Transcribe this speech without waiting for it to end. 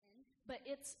but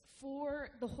it's for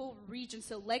the whole region.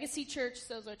 So Legacy Church,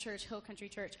 Sozo Church, Hill Country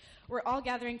Church, we're all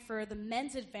gathering for the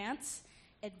men's advance,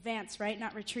 right?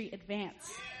 Not retreat,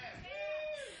 advance.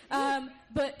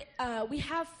 But we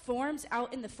have forms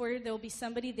out in the foyer. There will be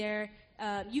somebody there.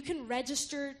 You can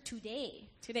register today.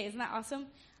 Isn't that awesome?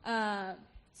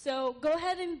 So go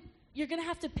ahead and you're going to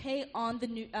have to pay on the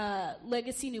new,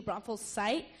 Legacy New Braunfels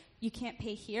site. You can't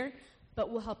pay here, but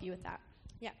we'll help you with that.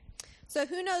 Yeah. So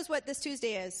who knows what this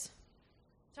Tuesday is?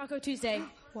 Taco Tuesday.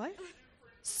 What?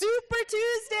 Super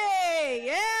Tuesday!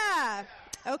 Yeah!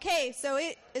 Okay, so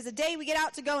it is a day we get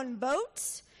out to go and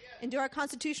vote and do our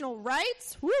constitutional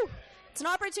rights. Woo! It's an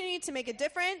opportunity to make a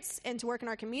difference and to work in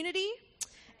our community.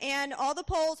 And all the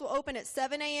polls will open at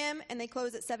 7 a.m. and they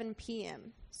close at 7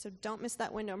 p.m. So don't miss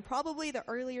that window. And probably the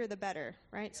earlier the better,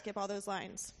 right? Skip all those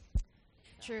lines.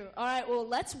 True. All right, well,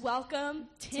 let's welcome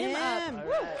Tim up. Right.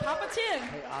 Woo, Papa Tim.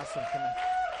 Hey, awesome. Come on.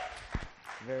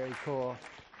 Very cool.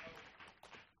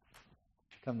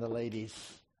 Come the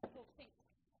ladies.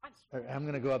 I'm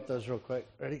going to go up those real quick.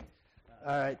 Ready?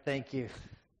 All right, thank you.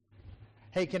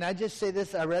 Hey, can I just say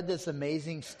this? I read this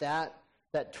amazing stat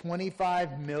that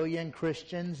 25 million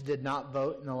Christians did not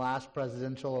vote in the last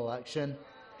presidential election,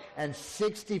 and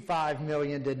 65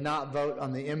 million did not vote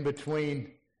on the in-between,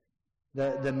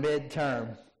 the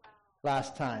midterm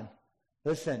last time.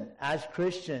 Listen, as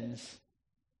Christians,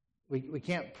 we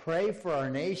can't pray for our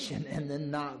nation and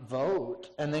then not vote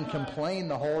and then complain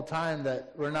the whole time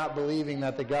that we're not believing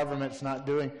that the government's not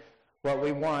doing what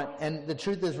we want. And the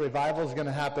truth is, revival is going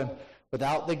to happen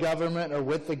without the government or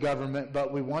with the government,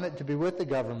 but we want it to be with the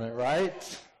government,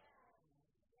 right?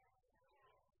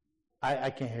 I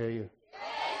can't hear you.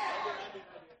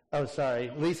 Oh,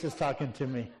 sorry. Lisa's talking to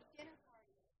me.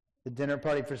 The dinner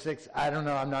party for 6. I don't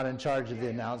know. I'm not in charge of the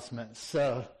announcements,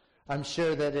 so I'm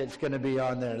sure that it's going to be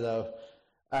on there, though.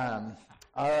 All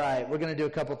right. We're going to do a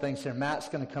couple things here. Matt's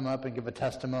going to come up and give a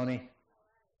testimony.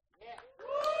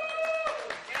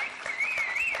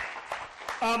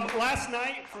 Last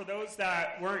night, for those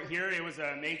that weren't here, it was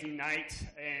an amazing night,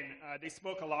 and they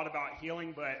spoke a lot about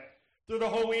healing, but through the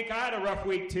whole week, I had a rough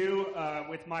week too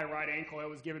with my right ankle. It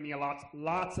was giving me lots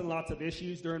and lots of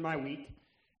issues during my week,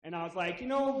 and I was like,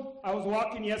 I was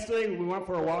walking yesterday. We went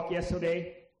for a walk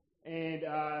yesterday, and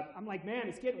I'm like, man,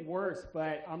 it's getting worse,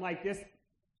 but I'm like,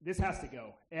 this has to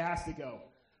go. It has to go.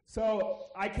 So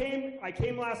I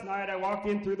came last night. I walked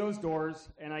in through those doors,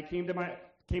 and I came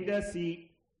to a seat.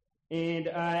 And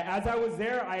as I was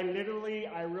there, I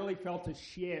really felt a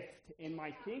shift in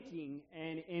my thinking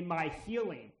and in my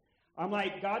healing. I'm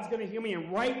like, God's going to heal me.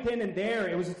 And right then and there,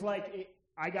 it was just like,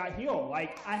 I got healed.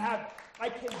 Like, I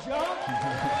can jump. I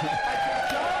can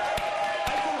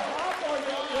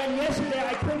hop. When yesterday,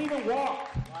 I couldn't even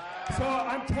walk. So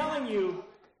I'm telling you,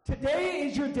 today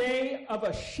is your day of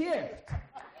a shift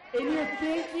in your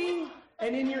thinking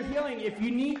and in your healing. If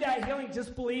you need that healing,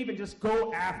 just believe and just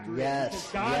go after it. Because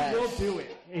God will do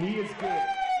it. And He is good.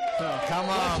 So, come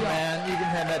on, man. You can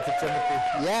hand that to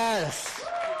Timothy. Yes.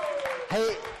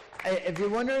 Hey, if you're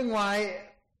wondering why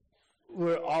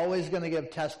we're always going to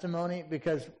give testimony,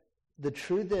 because the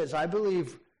truth is, I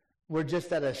believe we're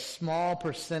just at a small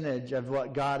percentage of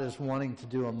what God is wanting to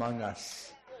do among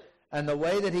us. And the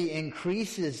way that He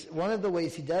increases, one of the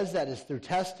ways He does that is through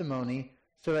testimony.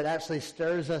 So it actually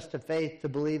stirs us to faith to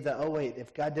believe that, oh wait,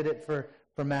 if God did it for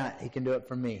Matt, He can do it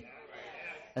for me.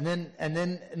 And then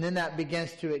that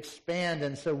begins to expand,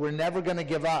 and so we're never going to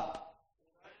give up.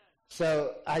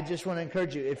 So I just want to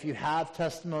encourage you, if you have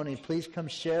testimony, please come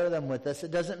share them with us.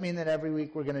 It doesn't mean that every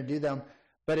week we're going to do them,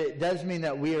 but it does mean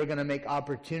that we are going to make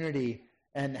opportunity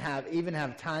and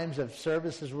have times of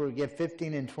services where we give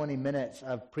 15 and 20 minutes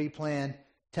of pre-planned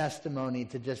testimony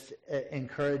to just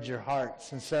encourage your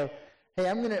hearts. And so,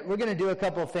 hey, we're gonna do a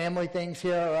couple of family things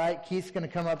here, all right? Keith's gonna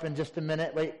come up in just a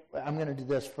minute. Wait, I'm gonna do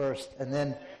this first, and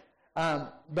then, I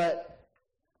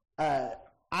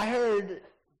heard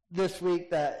this week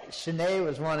that Shanae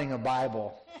was wanting a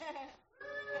Bible,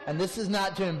 and this is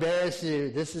not to embarrass you.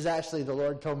 This is actually the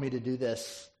Lord told me to do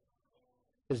this,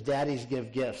 because daddies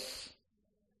give gifts,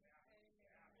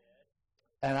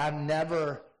 and I've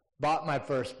never bought my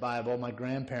first Bible. My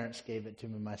grandparents gave it to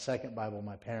me. My second Bible,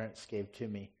 my parents gave to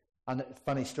me.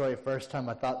 Funny story, first time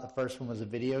I thought the first one was a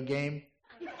video game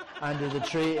under the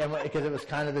tree, because it was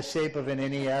kind of the shape of an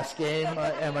NES game.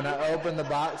 And when I opened the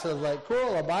box, I was like,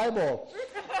 cool, a Bible.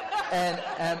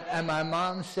 And my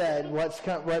mom said,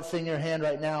 what's in your hand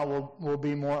right now will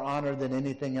be more honor than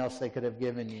anything else they could have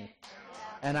given you.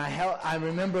 And I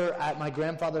remember at my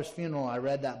grandfather's funeral, I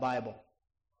read that Bible.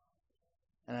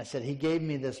 And I said, he gave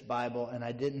me this Bible, and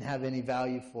I didn't have any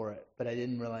value for it, but I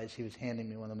didn't realize he was handing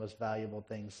me one of the most valuable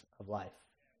things of life.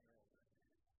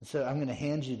 And so I'm going to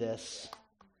hand you this,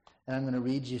 and I'm going to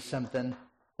read you something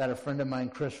that a friend of mine,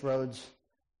 Chris Rhodes,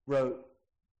 wrote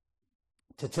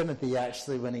to Timothy,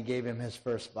 actually, when he gave him his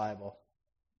first Bible.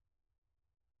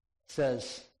 It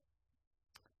says,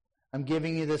 I'm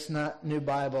giving you this new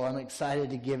Bible. I'm excited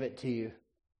to give it to you,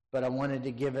 but I wanted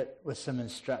to give it with some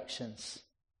instructions.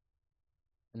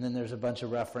 And then there's a bunch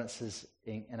of references,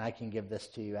 and I can give this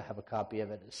to you. I have a copy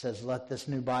of it. It says, let this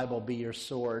new Bible be your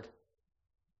sword.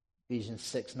 Ephesians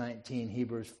 6:19,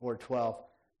 Hebrews 4:12.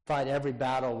 Fight every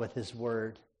battle with his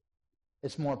word.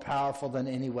 It's more powerful than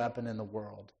any weapon in the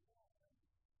world.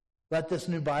 Let this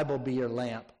new Bible be your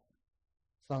lamp.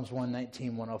 Psalms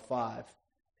 119:105.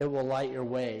 It will light your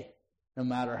way, no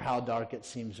matter how dark it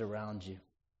seems around you.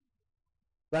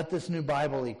 Let this new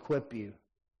Bible equip you.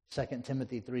 2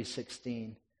 Timothy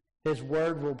 3:16. His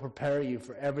word will prepare you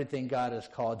for everything God has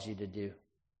called you to do.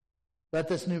 Let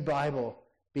this new Bible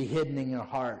be hidden in your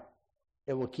heart.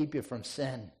 It will keep you from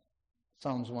sin.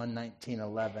 Psalms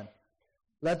 119:11.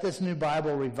 Let this new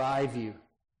Bible revive you.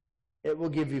 It will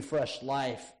give you fresh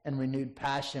life and renewed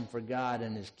passion for God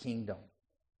and his kingdom.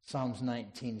 Psalms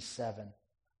 19:7.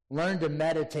 Learn to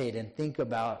meditate and think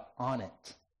on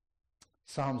it.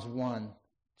 Psalms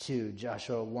 1:2,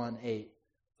 Joshua 1:8.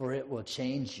 For it will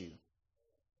change you.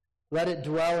 Let it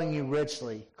dwell in you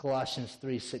richly, Colossians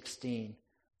 3:16.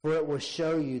 For it will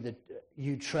show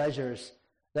you treasures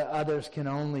that others can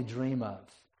only dream of.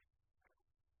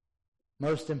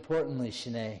 Most importantly,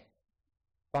 Shanae,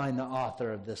 find the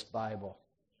author of this Bible.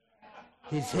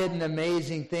 He's hidden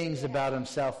amazing things about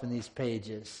himself in these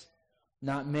pages.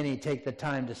 Not many take the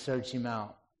time to search him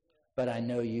out, but I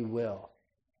know you will,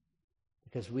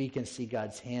 because we can see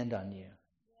God's hand on you.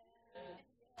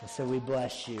 And so we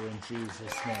bless you in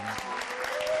Jesus' name.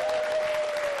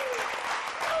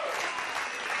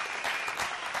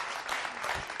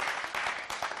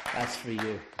 That's for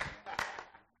you.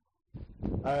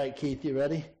 All right, Keith, you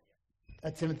ready?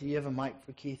 Timothy, you have a mic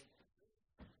for Keith?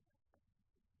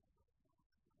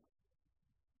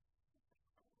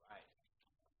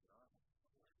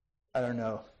 I don't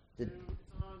know.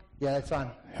 Yeah, it's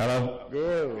on. Hello.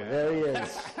 There he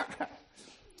is.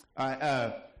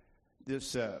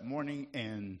 This morning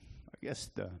and I guess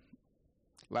the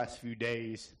last few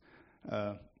days,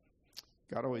 God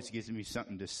always gives me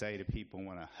something to say to people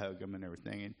when I hug them and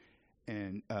everything.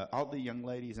 And all the young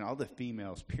ladies and all the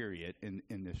females, period,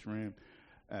 in this room,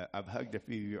 I've hugged a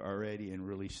few of you already and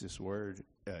released this word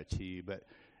to you. But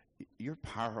you're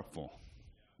powerful.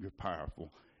 You're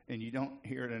powerful. And you don't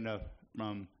hear it enough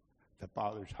from the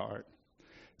Father's heart.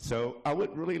 So I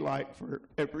would really like for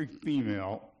every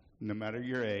female, no matter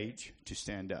your age, to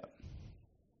stand up.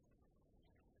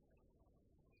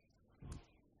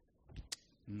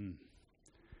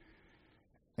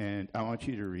 And I want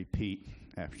you to repeat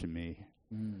after me.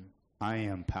 I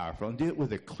am powerful. And do it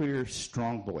with a clear,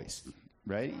 strong voice.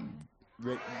 Ready?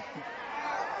 Woo!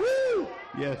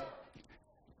 Yes.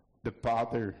 The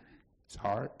Father's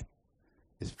heart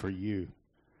is for you.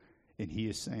 And he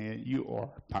is saying, you are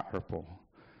powerful.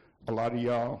 A lot of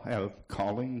y'all have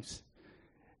callings,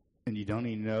 and you don't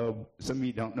even know, some of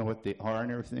you don't know what they are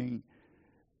and everything.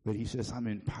 But he says, I'm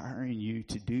empowering you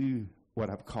to do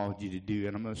what I've called you to do,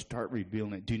 and I'm going to start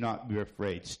revealing it. Do not be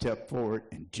afraid. Step forward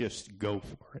and just go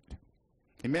for it.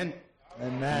 Amen?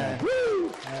 Amen.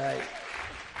 Woo! All right.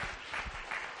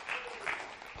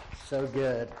 So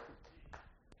good.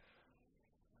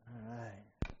 All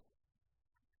right.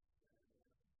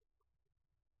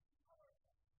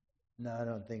 No, I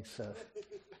don't think so.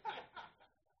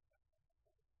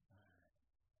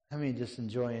 I mean, just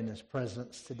enjoying his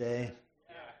presence today.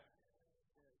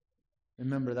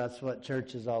 Remember, that's what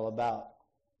church is all about.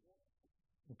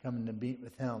 We're coming to meet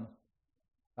with him.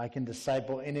 If I can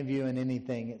disciple any of you in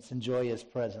anything, it's enjoy his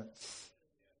presence.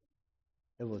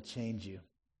 It will change you.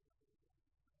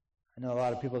 I know a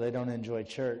lot of people, they don't enjoy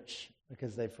church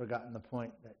because they've forgotten the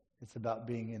point that it's about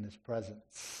being in his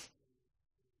presence.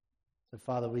 So,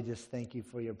 Father, we just thank you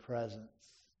for your presence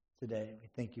today. We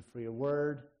thank you for your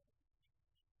word.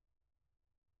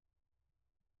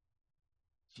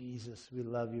 Jesus, we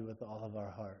love you with all of our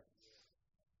hearts.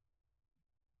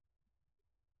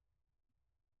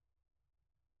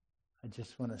 I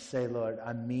just want to say, Lord,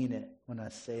 I mean it when I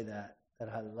say that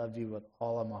I love you with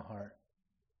all of my heart.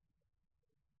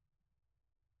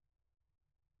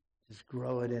 Just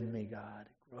grow it in me, God.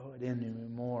 Grow it in me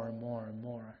more and more and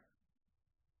more.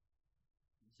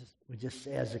 We just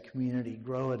say as a community,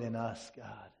 grow it in us,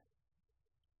 God.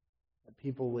 That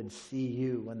people would see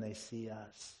you when they see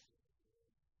us.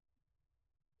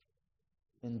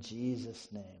 In Jesus'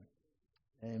 name,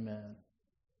 amen.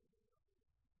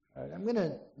 All right, I'm going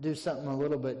to do something a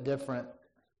little bit different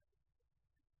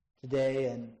today,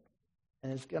 and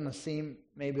it's going to seem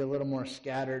maybe a little more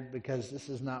scattered because this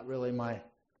is not really my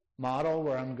model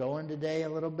where I'm going today a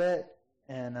little bit.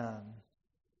 And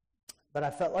but I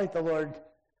felt like the Lord,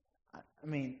 I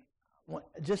mean,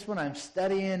 just when I'm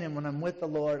studying and when I'm with the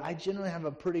Lord, I generally have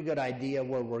a pretty good idea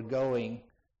where we're going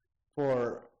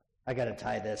for, I got to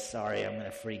tie this. Sorry, I'm going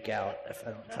to freak out if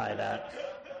I don't tie that.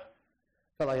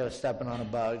 Felt like I was stepping on a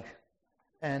bug.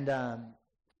 And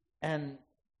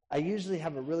I usually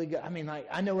have a really good,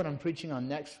 I know what I'm preaching on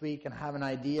next week and have an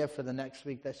idea for the next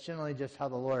week. That's generally just how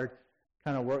the Lord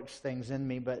kind of works things in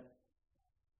me. But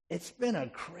it's been a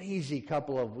crazy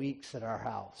couple of weeks at our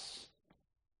house.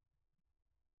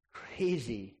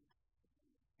 Crazy.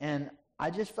 And I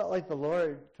just felt like the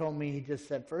Lord told me, he just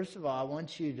said, first of all, I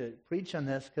want you to preach on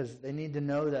this because they need to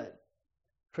know that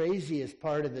crazy is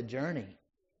part of the journey.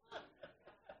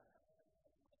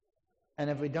 And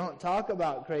if we don't talk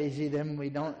about crazy, then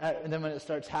when it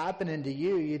starts happening to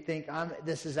you, you think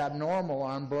this is abnormal or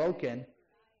I'm broken.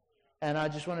 And I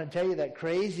just want to tell you that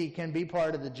crazy can be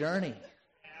part of the journey.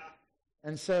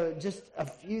 And so just a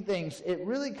few things. It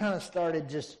really kind of started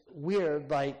just weird.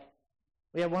 Like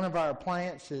we had one of our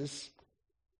appliances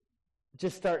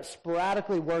just start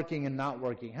sporadically working and not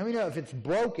working. How many know if it's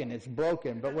broken, it's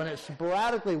broken. But when it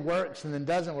sporadically works and then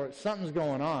doesn't work, something's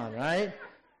going on, right?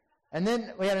 And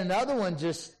then we had another one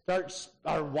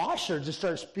our washer just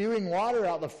starts spewing water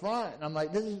out the front. And I'm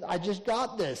like, I just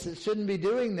got this. It shouldn't be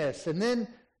doing this. And then,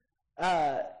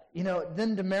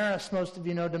 then Damaris, most of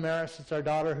you know Damaris. It's our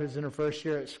daughter who's in her first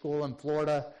year at school in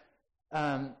Florida.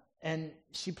 And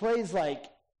she plays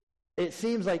it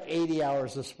seems like 80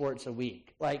 hours of sports a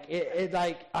week.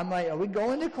 I'm like, are we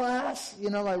going to class?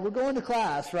 We're going to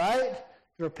class, right?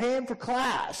 We're paying for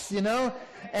class, And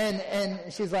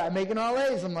she's like, I'm making all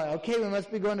A's. I'm like, okay, we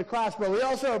must be going to class. But we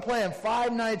also are playing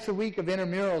 5 nights a week of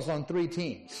intramurals on 3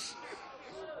 teams.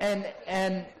 And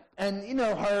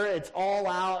her, it's all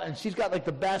out. And she's got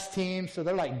the best team. So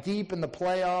they're deep in the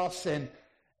playoffs.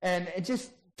 And it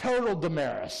just total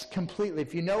Damaris completely.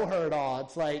 If you know her at all,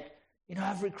 it's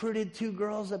I've recruited 2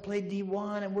 girls that played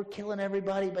D1 and we're killing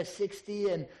everybody by 60.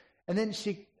 And then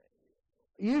she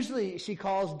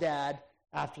calls Dad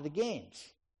after the games.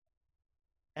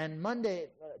 And Monday,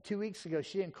 2 weeks ago,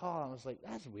 she didn't call. I was like,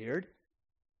 that's weird.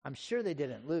 I'm sure they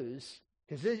didn't lose.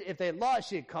 Because if they had lost,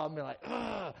 she'd called me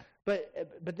ugh.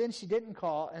 But then she didn't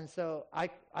call. And so I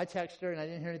texted her, and I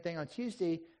didn't hear anything on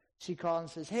Tuesday. She called and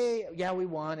says, hey, yeah, we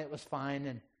won. It was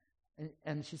fine.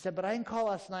 And she said, but I didn't call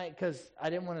last night because I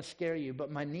didn't want to scare you,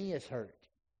 but my knee is hurt.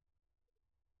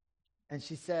 And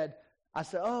she said, I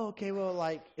said, oh, okay,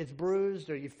 well, it's bruised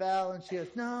or you fell. And she goes,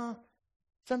 no,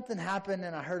 something happened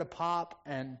and I heard a pop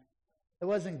and it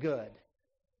wasn't good.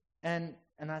 And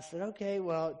I said, okay,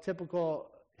 well,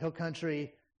 typical Hill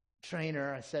Country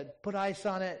trainer. I said, put ice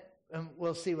on it and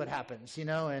we'll see what happens,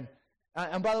 And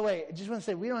by the way, I just want to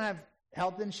say we don't have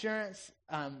health insurance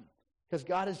because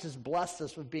God has just blessed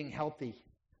us with being healthy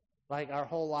our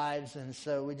whole lives. And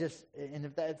so and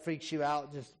if that freaks you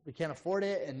out, we can't afford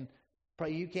it. And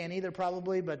you can't either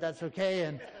probably, but that's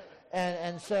okay.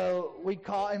 And so we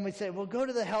call and we say, well, go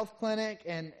to the health clinic.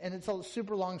 And it's a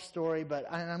super long story, but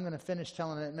I'm going to finish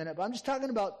telling it in a minute. But I'm just talking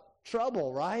about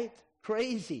trouble, right?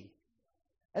 Crazy.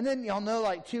 And then y'all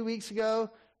know 2 weeks ago,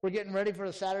 we're getting ready for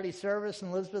the Saturday service.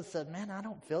 And Elizabeth said, man, I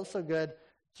don't feel so good.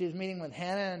 She was meeting with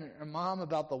Hannah and her mom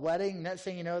about the wedding. Next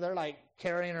thing you know, they're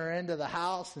carrying her into the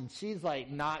house and she's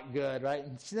not good, right?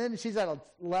 And then she's at a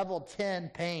level 10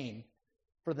 pain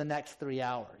for the next 3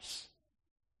 hours.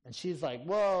 And she's like,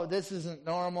 whoa, this isn't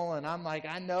normal. And I'm like,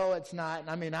 I know it's not.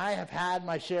 And I have had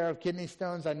my share of kidney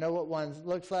stones. I know what one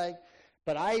looks like.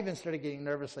 But I even started getting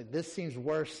nervous. This seems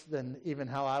worse than even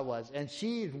how I was. And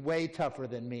she's way tougher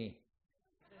than me.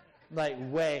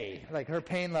 Way. Her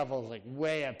pain level is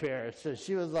way up here. So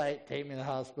she was take me to the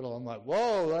hospital. I'm like,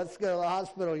 whoa, let's go to the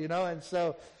hospital, And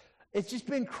so it's just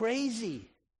been crazy.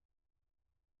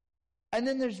 And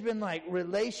then there's been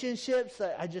relationships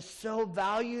that I just so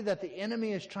value that the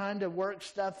enemy is trying to work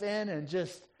stuff in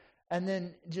and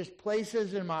then just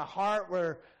places in my heart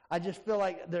where I just feel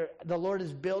the Lord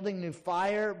is building new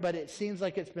fire, but it seems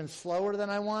like it's been slower than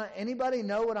I want. Anybody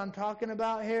know what I'm talking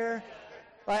about here?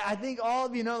 I think all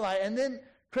of you know, and then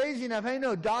crazy enough, I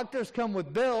know doctors come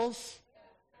with bills.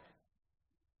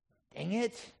 Dang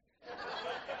it.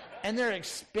 And they're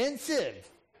expensive.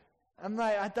 I'm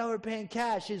like, I thought we were paying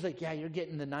cash. She's like, yeah, you're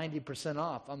getting the 90%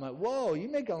 off. I'm like, whoa, you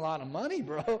make a lot of money,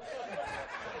 bro.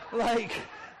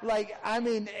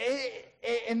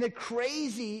 and the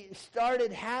crazy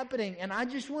started happening. And I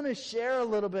just want to share a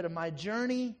little bit of my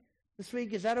journey this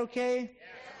week. Is that okay?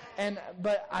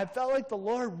 But I felt like the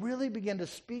Lord really began to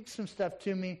speak some stuff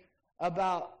to me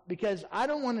about, because I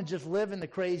don't want to just live in the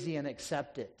crazy and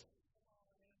accept it.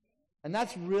 And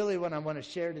that's really what I want to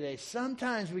share today.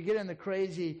 Sometimes we get in the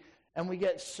crazy and we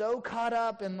get so caught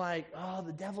up in like, oh,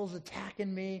 the devil's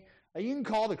attacking me. You can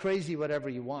call the crazy whatever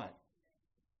you want.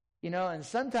 And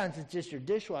sometimes it's just your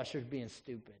dishwasher being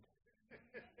stupid.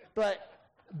 But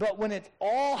when it's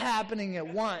all happening at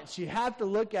once, you have to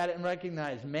look at it and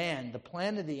recognize, man, the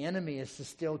plan of the enemy is to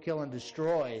steal, kill, and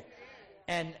destroy.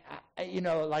 And,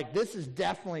 this is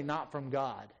definitely not from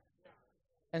God.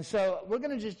 And so we're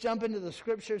going to just jump into the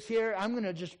scriptures here. I'm going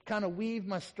to just kind of weave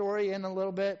my story in a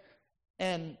little bit.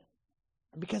 And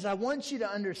because I want you to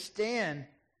understand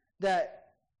that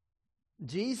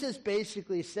Jesus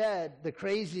basically said, the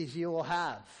crazies you will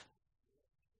have.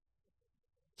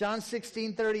 John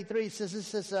 16:33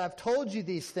 says, I've told you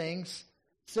these things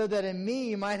so that in me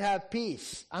you might have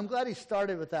peace. I'm glad he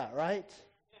started with that, right?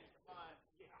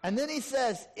 And then he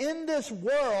says, in this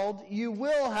world you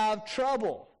will have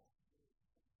trouble.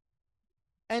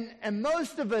 And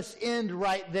most of us end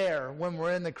right there when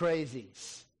we're in the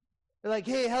crazies. They're like,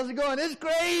 hey, how's it going? It's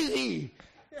crazy.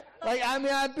 I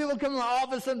have people come to my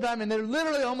office sometime and they're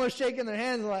literally almost shaking their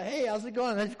hands like, hey, how's it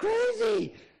going? It's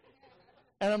crazy.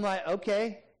 And I'm like,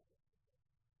 okay.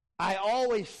 I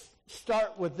always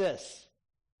start with this.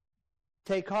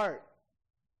 Take heart.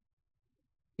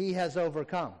 He has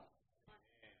overcome.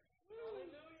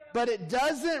 But it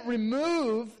doesn't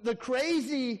remove the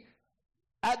crazy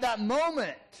at that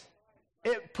moment.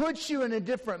 It puts you in a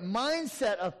different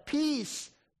mindset of peace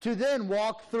to then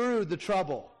walk through the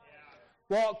trouble.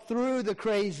 Walk through the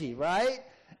crazy, right?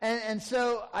 And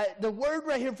so the word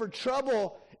right here for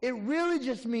trouble, it really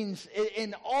just means,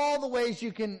 in all the ways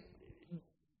you can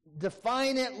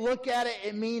define it, look at it,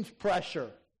 it means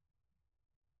pressure.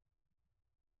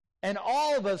 And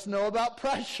all of us know about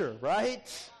pressure,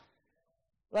 right?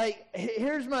 Like,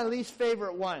 here's my least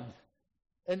favorite one.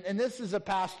 And this is a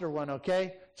pastor one,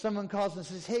 okay? Someone calls and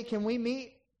says, hey, can we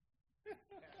meet?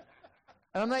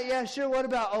 And I'm like, yeah, sure, what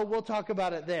about? Oh, we'll talk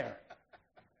about it there.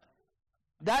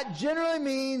 That generally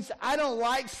means I don't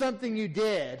like something you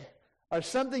did or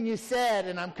something you said,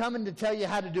 and I'm coming to tell you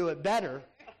how to do it better.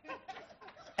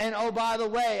 And, oh, by the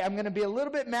way, I'm going to be a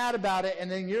little bit mad about it, and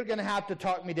then you're going to have to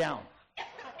talk me down.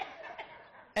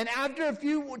 And after a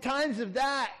few times of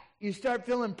that, you start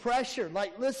feeling pressure.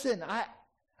 Like, listen,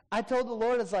 I told the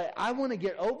Lord, it's like, I want to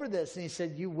get over this. And he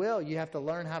said, you will. You have to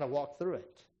learn how to walk through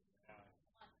it.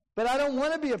 But I don't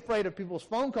want to be afraid of people's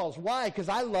phone calls. Why? Because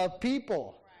I love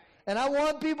people. And I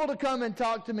want people to come and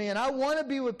talk to me. And I want to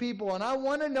be with people. And I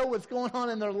want to know what's going on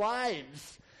in their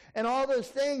lives. And all those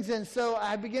things. And so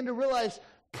I begin to realize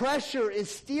pressure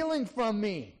is stealing from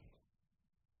me.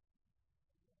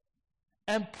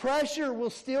 And pressure will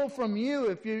steal from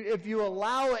you if you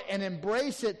allow it and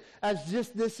embrace it as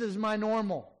just, this is my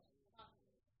normal.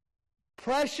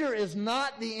 Pressure is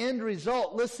not the end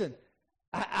result. Listen,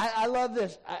 I love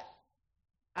this.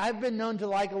 I've been known to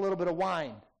like a little bit of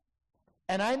wine.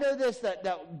 And I know this, that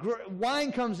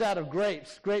wine comes out of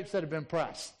grapes that have been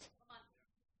pressed.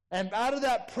 And out of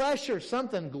that pressure,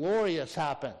 something glorious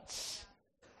happens.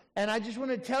 And I just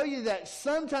want to tell you that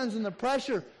sometimes in the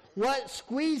pressure, what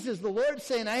squeezes, the Lord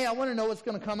saying, hey, I want to know what's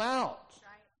going to come out.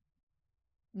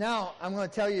 Now, I'm going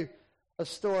to tell you a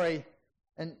story,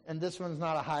 and this one's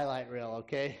not a highlight reel,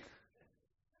 okay?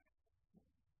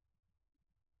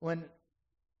 When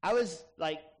I was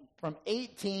like from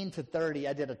 18 to 30,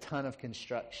 I did a ton of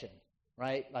construction,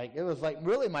 right? Like it was like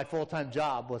really my full-time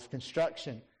job was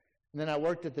construction. And then I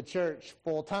worked at the church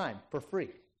full-time for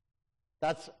free.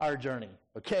 That's our journey,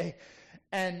 okay?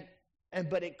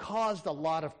 But it caused a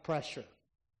lot of pressure.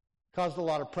 Caused a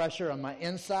lot of pressure on my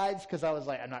insides because I was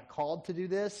like, I'm not called to do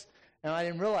this. And I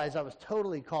didn't realize I was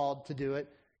totally called to do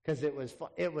it because it was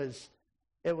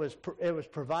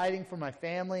providing for my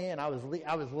family, and I was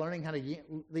learning how to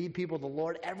lead people to the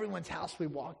Lord. Everyone's house we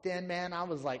walked in, man, I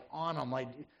was like on them, like,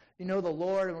 you know the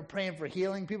Lord, and we're praying for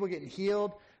healing, people getting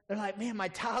healed. They're like, man, my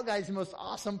tile guy's the most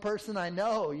awesome person I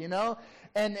know, you know?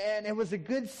 And it was a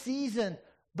good season,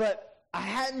 but I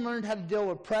hadn't learned how to deal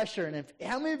with pressure. And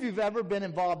how many of you have ever been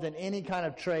involved in any kind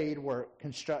of trade work,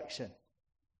 construction?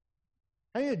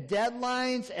 How many of you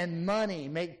deadlines and money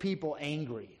make people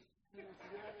angry?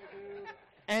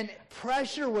 And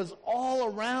pressure was all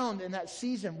around in that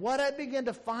season. What I began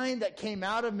to find that came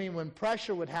out of me when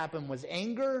pressure would happen was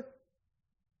anger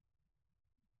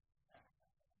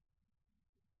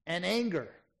and anger.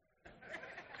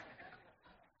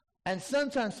 And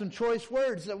sometimes some choice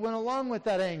words that went along with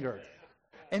that anger.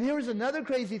 And here was another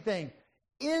crazy thing.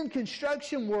 In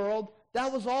construction world,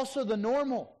 that was also the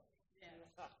normal.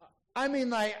 I mean,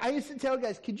 like, I used to tell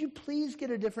guys, could you please get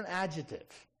a different adjective?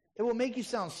 It will make you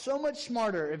sound so much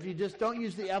smarter if you just don't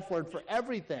use the F word for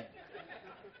everything.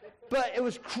 But it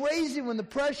was crazy when the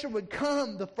pressure would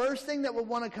come. The first thing that would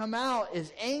want to come out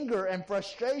is anger and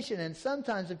frustration and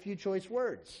sometimes a few choice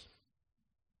words.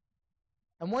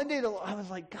 And one day I was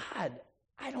like, God,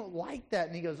 I don't like that.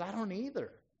 And he goes, I don't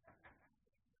either.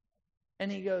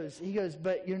 And he goes,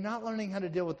 but you're not learning how to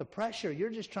deal with the pressure. You're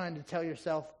just trying to tell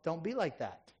yourself, don't be like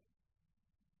that.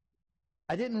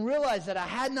 I didn't realize that I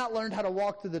had not learned how to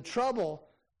walk through the trouble,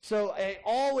 so I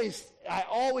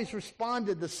always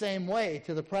responded the same way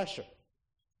to the pressure.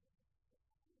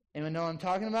 Anyone know what I'm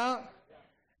talking about?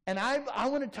 And I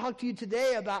want to talk to you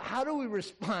today about how do we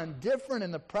respond different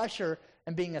in the pressure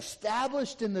and being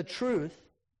established in the truth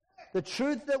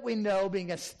that we know, being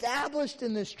established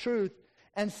in this truth,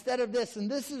 instead of this. And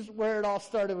this is where it all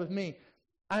started with me.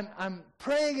 I'm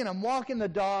praying and I'm walking the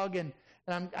dog, and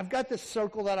I've got this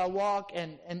circle that I walk,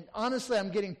 and honestly,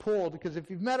 I'm getting pulled, because if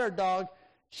you've met our dog,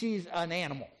 she's an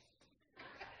animal.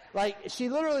 Like, she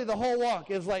literally, the whole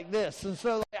walk is like this. And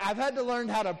so I've had to learn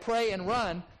how to pray and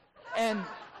run, and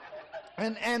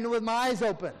with my eyes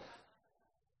open,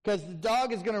 because the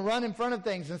dog is going to run in front of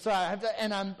things. And so I have to,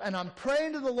 and I'm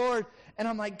praying to the Lord, and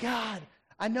I'm like, God,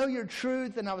 I know your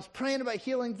truth. And I was praying about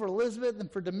healing for Elizabeth and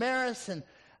for Damaris, and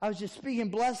I was just speaking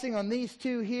blessing on these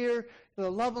two here. I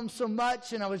love them so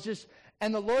much. And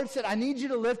and the Lord said, I need you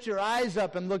to lift your eyes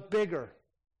up and look bigger.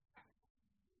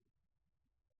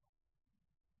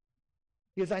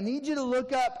 He goes, I need you to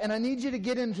look up, and I need you to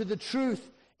get into the truth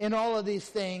in all of these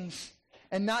things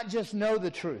and not just know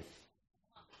the truth.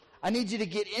 I need you to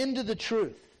get into the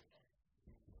truth.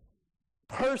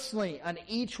 Personally, on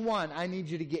each one, I need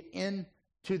you to get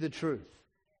into the truth.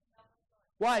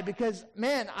 Why? Because,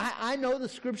 man, I know the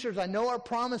scriptures. I know our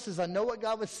promises. I know what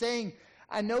God was saying.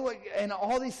 I know what, and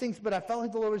all these things, but I felt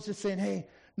like the Lord was just saying, hey,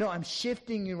 no, I'm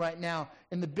shifting you right now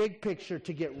in the big picture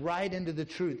to get right into the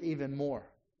truth even more.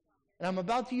 And I'm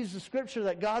about to use the scripture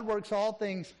that God works all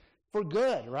things for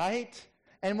good, right?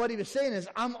 And what he was saying is,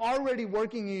 I'm already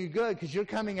working you good because you're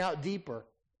coming out deeper.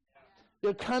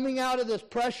 You're coming out of this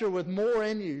pressure with more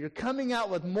in you. You're coming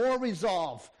out with more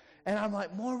resolve. And I'm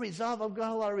like, more resolve? I've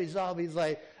got a lot of resolve. He's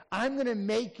like, I'm going to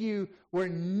make you where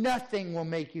nothing will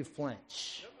make you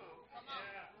flinch.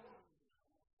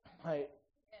 I'm like,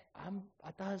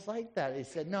 I thought it was like that. He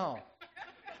said, no.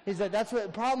 He said, that's what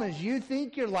the problem is. You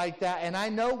think you're like that, and I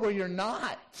know where you're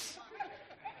not.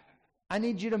 I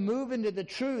need you to move into the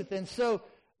truth. And so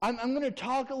I'm going to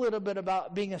talk a little bit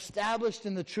about being established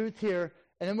in the truth here,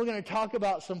 and then we're going to talk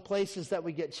about some places that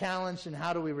we get challenged and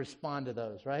how do we respond to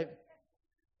those, right?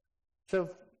 So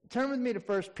turn with me to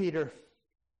 1 Peter.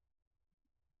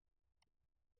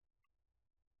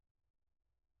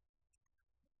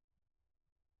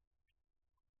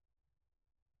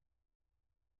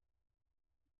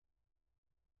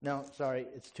 No, sorry,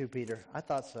 it's 2 Peter. I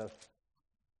thought so.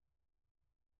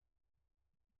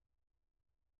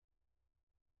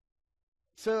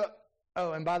 So,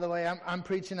 and by the way, I'm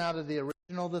preaching out of the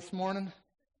original this morning.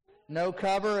 No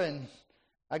cover, and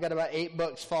I got about 8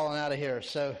 books falling out of here.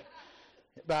 So,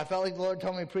 but I felt like the Lord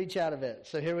told me to preach out of it.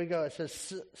 So here we go. It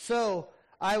says, so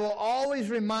I will always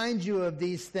remind you of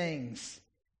these things,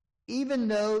 even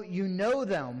though you know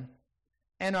them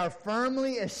and are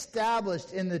firmly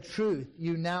established in the truth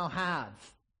you now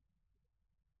have.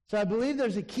 So I believe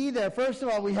there's a key there. First of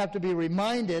all, we have to be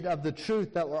reminded of the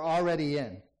truth that we're already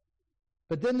in.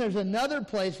 But then there's another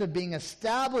place of being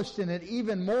established in it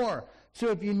even more. So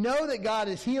if you know that God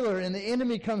is healer and the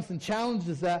enemy comes and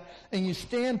challenges that and you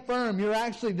stand firm, you're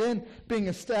actually then being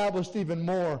established even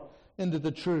more into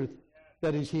the truth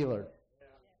that he's healer.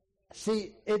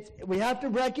 See, we have to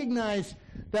recognize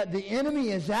that the enemy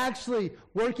is actually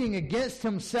working against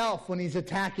himself when he's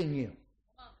attacking you.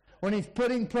 When he's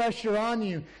putting pressure on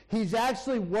you, he's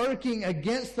actually working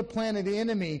against the plan of the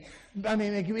enemy. I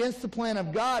mean, against the plan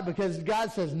of God, because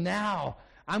God says, now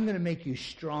I'm going to make you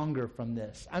stronger from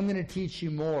this. I'm going to teach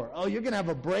you more. Oh, you're going to have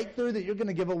a breakthrough that you're going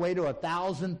to give away to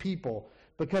 1,000 people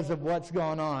because of what's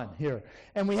going on here.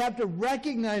 And we have to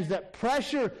recognize that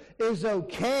pressure is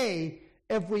okay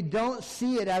if we don't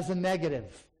see it as a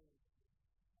negative.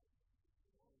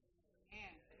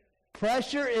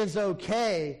 Pressure is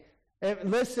okay.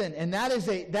 Listen, and that is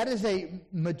a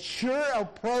mature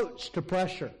approach to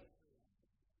pressure.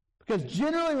 Because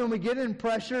generally when we get in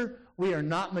pressure, we are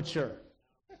not mature.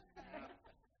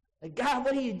 Like, God,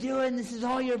 what are you doing? This is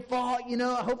all your fault.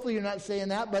 Hopefully you're not saying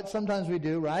that, but sometimes we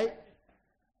do, right?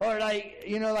 Or like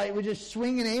we're just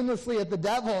swinging aimlessly at the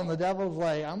devil, and the devil's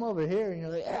like, I'm over here. And you're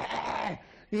like, ah.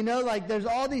 There's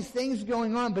all these things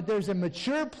going on, but there's a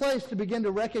mature place to begin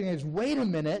to recognize, wait a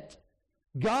minute,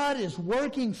 God is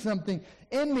working something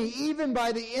in me, even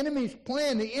by the enemy's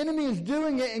plan. The enemy is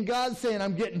doing it, and God's saying,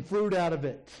 I'm getting fruit out of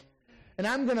it. And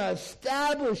I'm going to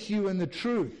establish you in the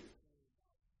truth.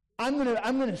 I'm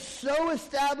going to so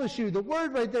establish you. The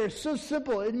word right there is so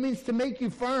simple. It means to make you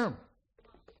firm.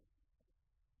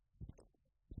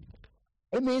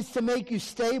 It means to make you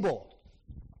stable.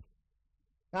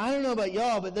 Now, I don't know about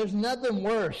y'all, but there's nothing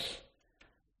worse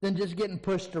than just getting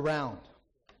pushed around.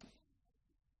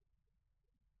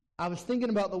 I was thinking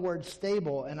about the word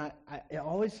stable, and it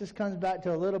always just comes back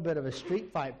to a little bit of a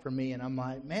street fight for me, and I'm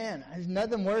like, man, there's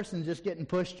nothing worse than just getting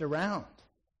pushed around.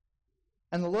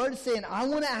 And the Lord is saying, I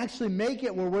want to actually make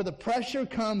it where the pressure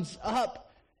comes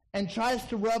up and tries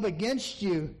to rub against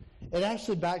you, it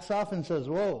actually backs off and says,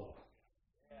 whoa,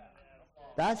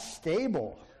 that's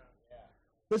stable.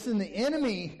 Listen, the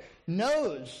enemy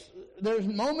knows. There's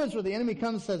moments where the enemy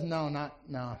comes and says,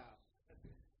 no.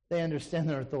 They understand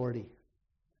their authority.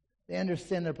 They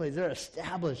understand their place. They're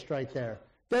established right there.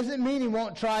 Doesn't mean he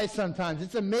won't try sometimes.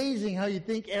 It's amazing how you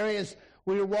think areas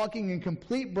where you're walking in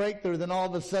complete breakthrough, then all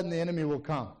of a sudden the enemy will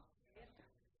come.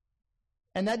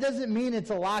 And that doesn't mean it's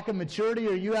a lack of maturity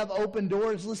or you have open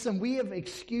doors. Listen, we have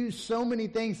excused so many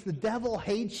things. The devil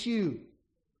hates you.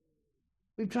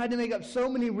 We've tried to make up so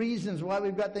many reasons why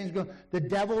we've got things going. The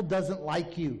devil doesn't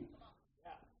like you.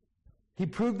 He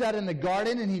proved that in the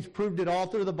garden, and he's proved it all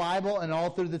through the Bible and all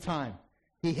through the time.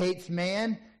 He hates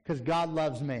man because God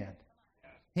loves man.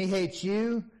 He hates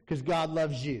you because God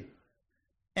loves you.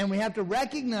 And we have to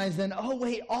recognize then, oh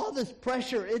wait, all this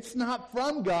pressure, it's not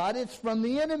from God, it's from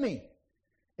the enemy.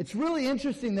 It's really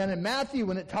interesting that in Matthew,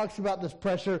 when it talks about this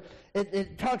pressure,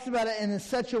 it talks about it in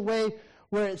such a way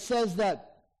where it says,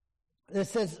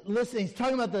 listen, he's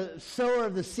talking about the sower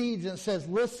of the seeds, and it says,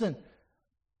 listen,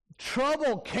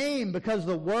 trouble came because of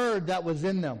the word that was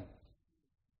in them.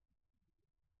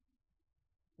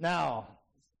 Now,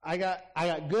 I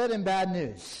got good and bad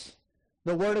news.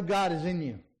 The word of God is in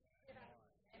you.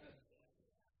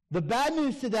 The bad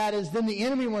news to that is then the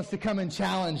enemy wants to come and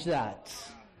challenge that.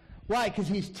 Why? Because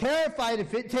he's terrified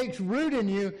if it takes root in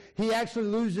you, he actually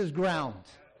loses ground.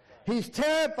 He's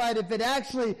terrified if it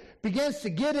actually begins to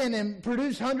get in and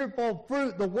produce hundredfold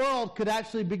fruit, the world could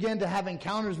actually begin to have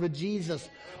encounters with Jesus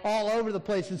all over the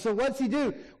place. And so what's he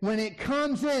do? When it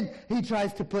comes in, he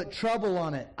tries to put trouble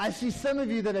on it. I see some of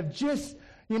you that have just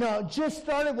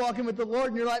started walking with the Lord,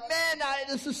 and you're like, man,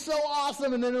 this is so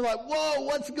awesome. And then you're like, whoa,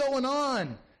 what's going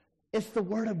on? It's the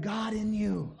word of God in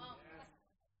you.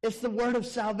 It's the word of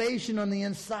salvation on the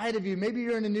inside of you. Maybe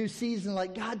you're in a new season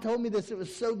like, God told me this, it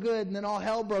was so good, and then all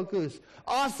hell broke loose.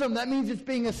 Awesome. That means it's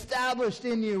being established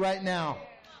in you right now.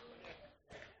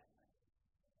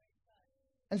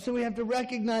 And so we have to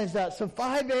recognize that. So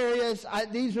 5 areas,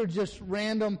 these are just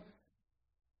random.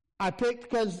 I picked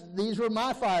because these were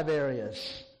my 5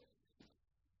 areas.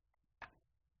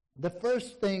 The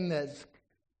first thing that's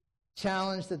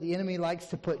challenged that the enemy likes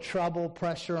to put trouble,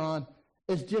 pressure on,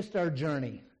 is just our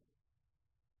journey.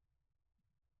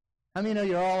 How many know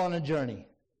you're all on a journey?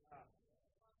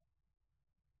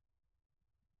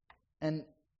 And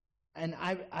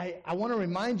I want to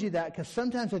remind you that because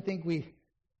sometimes I think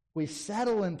we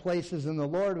settle in places in the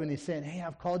Lord when he's saying, hey,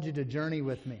 I've called you to journey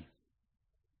with me.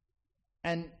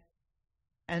 And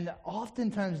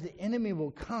oftentimes the enemy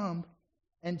will come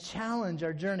and challenge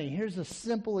our journey. Here's a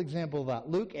simple example of that.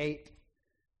 Luke 8,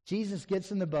 Jesus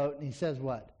gets in the boat and he says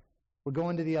what? We're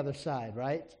going to the other side,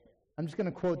 right? I'm just going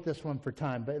to quote this one for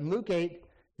time. But in Luke 8,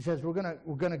 he says, we're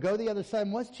going to go the other side.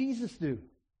 And what's Jesus do?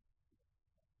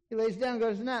 He lays down and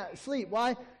goes to sleep.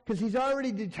 Why? Because he's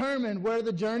already determined where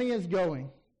the journey is going.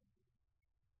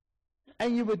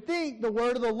 And you would think the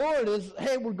word of the Lord is,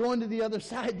 hey, we're going to the other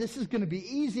side. This is going to be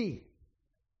easy.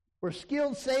 We're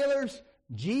skilled sailors.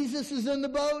 Jesus is in the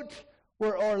boat.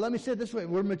 Or let me say it this way.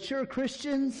 We're mature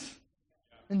Christians.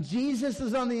 And Jesus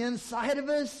is on the inside of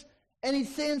us. And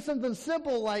he's saying something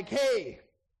simple like, hey,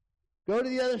 go to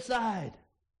the other side.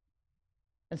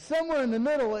 And somewhere in the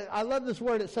middle, I love this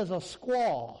word, it says a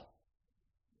squall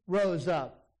rose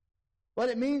up. What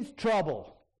it means?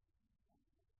 Trouble.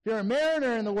 If you're a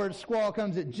mariner and the word squall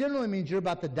comes, it generally means you're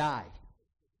about to die.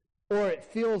 Or it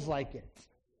feels like it.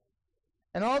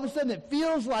 And all of a sudden it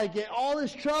feels like it, all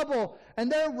this trouble,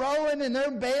 and they're rowing and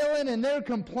they're bailing and they're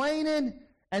complaining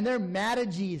and they're mad at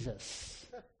Jesus.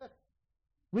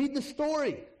 Read the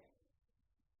story.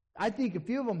 I think a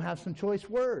few of them have some choice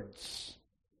words.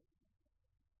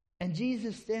 And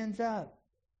Jesus stands up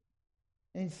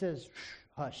and he says,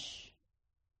 hush.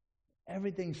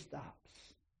 Everything stops.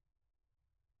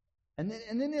 And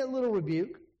then a little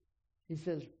rebuke. He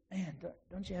says, man,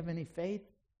 don't you have any faith?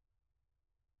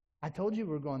 I told you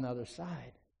we're going the other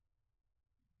side.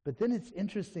 But then it's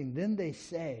interesting. Then they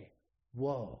say,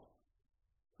 whoa,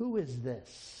 who is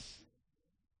this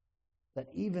that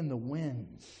even the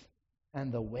winds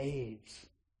and the waves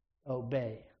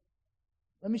obey?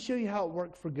 Let me show you how it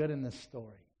worked for good in this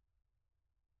story.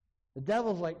 The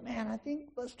devil's like, man, I think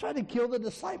let's try to kill the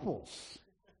disciples.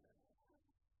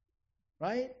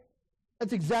 Right?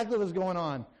 That's exactly what's going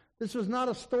on. This was not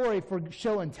a story for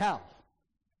show and tell.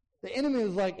 The enemy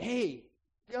was like, hey,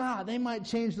 God, they might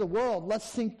change the world. Let's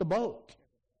sink the boat.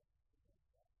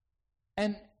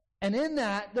 And in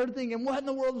that, they're thinking, what in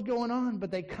the world is going on?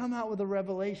 But they come out with a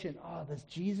revelation. Oh, this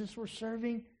Jesus we're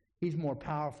serving, he's more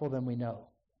powerful than we know.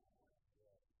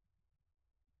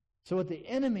 So what the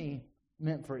enemy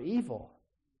meant for evil,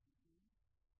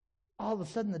 all of a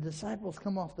sudden the disciples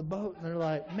come off the boat and they're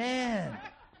like, man,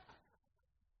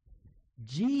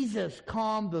 Jesus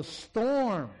calmed the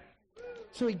storm.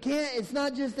 So it's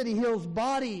not just that he heals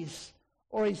bodies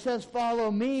or he says,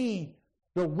 follow me.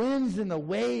 The winds and the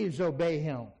waves obey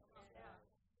him.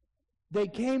 They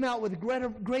came out with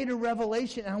greater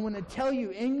revelation. And I want to tell you,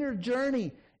 in your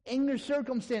journey, in your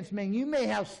circumstance, man, you may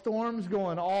have storms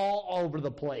going all over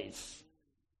the place.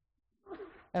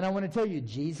 And I want to tell you,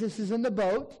 Jesus is in the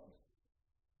boat.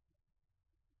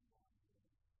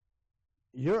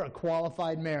 You're a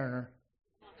qualified mariner.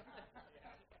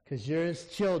 Because you're his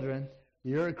children.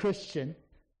 You're a Christian.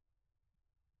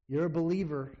 You're a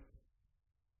believer.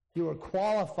 You are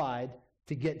qualified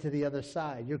to get to the other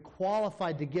side. You're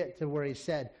qualified to get to where he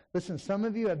said. Listen, some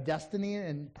of you have destiny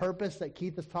and purpose that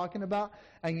Keith is talking about,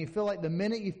 and you feel like the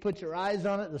minute you've put your eyes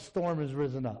on it, the storm has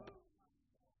risen up.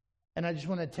 And I just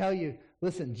want to tell you,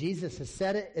 listen, Jesus has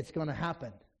said it, it's going to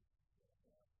happen.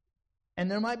 And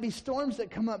there might be storms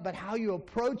that come up, but how you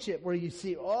approach it where you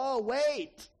see, oh,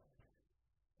 wait.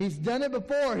 He's done it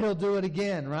before, he'll do it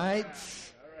again, right?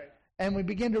 All right. And we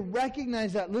begin to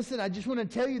recognize that. Listen, I just want to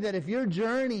tell you that if your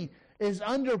journey is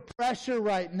under pressure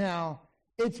right now,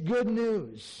 it's good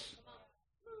news.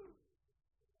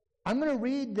 I'm going to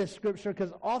read this scripture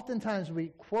because oftentimes we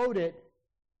quote it,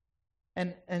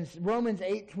 and Romans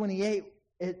 8:28,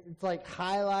 it's like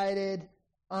highlighted,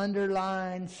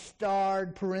 underlined,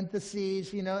 starred,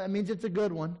 parentheses, it means it's a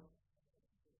good one.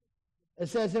 It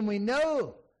says, and we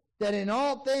know that in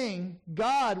all things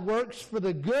God works for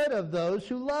the good of those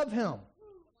who love him,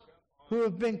 who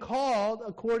have been called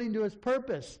according to his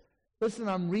purpose. Listen,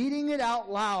 I'm reading it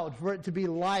out loud for it to be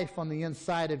life on the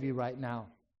inside of you right now.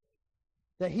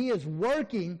 That he is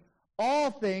working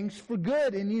all things for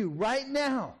good in you right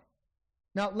now.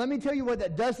 Now, let me tell you what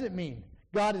that doesn't mean.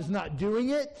 God is not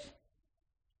doing it.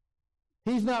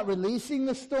 He's not releasing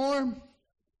the storm.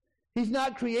 He's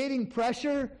not creating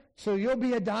pressure so you'll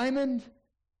be a diamond.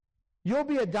 You'll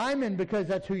be a diamond because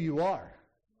that's who you are.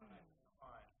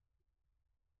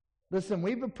 Listen,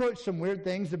 we've approached some weird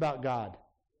things about God.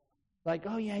 Like,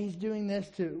 oh yeah, he's doing this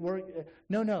to work.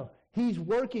 No. He's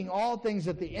working all things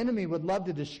that the enemy would love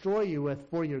to destroy you with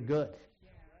for your good.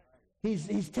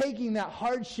 He's taking that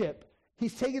hardship.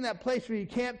 He's taking that place where you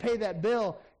can't pay that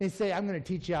bill and say, I'm going to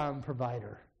teach you how I'm a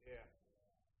provider. Yeah.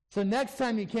 So next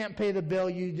time you can't pay the bill,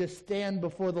 you just stand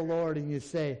before the Lord and you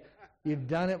say, you've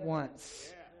done it once.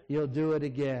 Yeah. You'll do it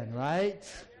again, right?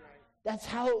 That's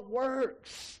how it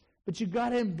works. But you've got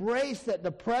to embrace that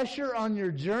the pressure on your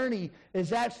journey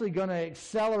is actually going to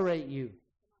accelerate you.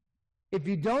 If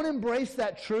you don't embrace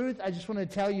that truth, I just want to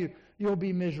tell you, you'll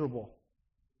be miserable.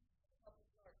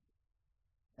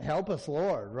 Help us,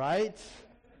 Lord, right?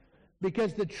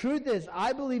 Because the truth is,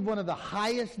 I believe one of the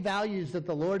highest values that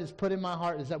the Lord has put in my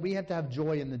heart is that we have to have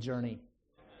joy in the journey.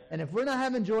 And if we're not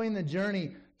having joy in the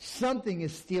journey, something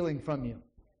is stealing from you.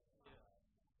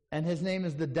 And his name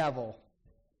is the devil.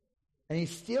 And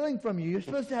he's stealing from you. You're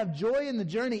supposed to have joy in the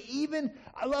journey. Even,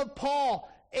 I love Paul.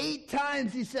 8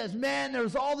 times he says, man,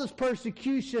 there's all this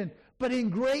persecution, but in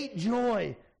great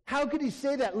joy. How could he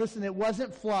say that? Listen, it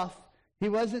wasn't fluff. He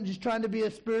wasn't just trying to be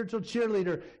a spiritual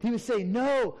cheerleader. He was saying,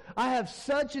 no, I have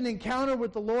such an encounter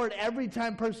with the Lord. Every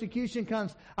time persecution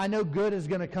comes, I know good is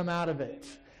going to come out of it.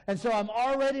 And so I'm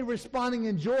already responding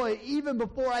in joy even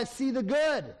before I see the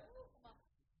good.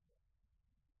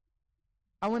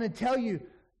 I want to tell you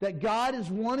that God is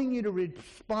wanting you to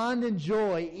respond in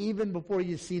joy even before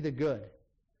you see the good.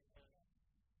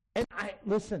 And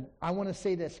I want to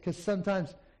say this because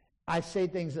sometimes I say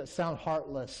things that sound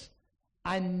heartless.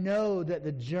 I know that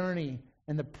the journey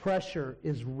and the pressure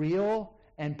is real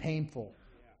and painful.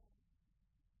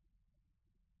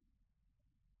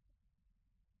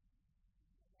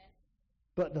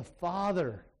 But the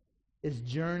Father is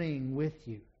journeying with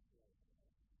you.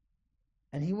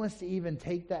 And He wants to even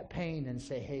take that pain and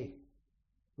say, hey,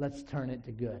 let's turn it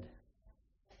to good.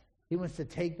 He wants to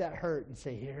take that hurt and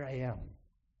say, here I am,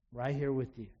 right here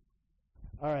with you.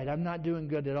 All right, I'm not doing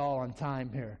good at all on time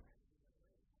here.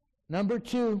 Number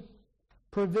 2,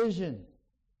 provision.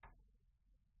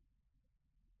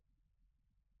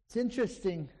 It's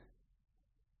interesting.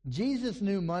 Jesus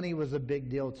knew money was a big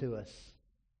deal to us.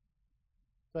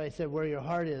 So He said, where your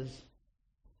heart is,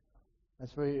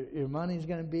 that's where your money's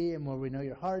going to be, and where we know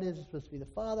your heart is, it's supposed to be the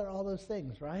Father, all those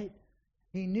things, right?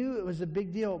 He knew it was a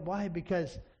big deal. Why?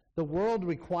 Because the world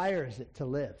requires it to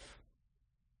live.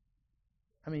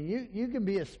 I mean, you can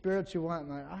be a spiritual one,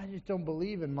 like, I just don't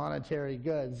believe in monetary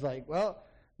goods. Like, well,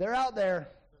 they're out there.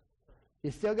 You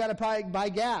still got to buy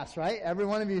gas, right? Every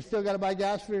one of you still got to buy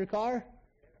gas for your car?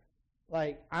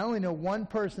 Like, I only know one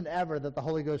person ever that the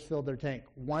Holy Ghost filled their tank.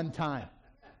 One time.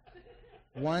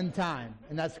 One time.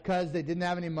 And that's because they didn't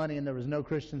have any money and there was no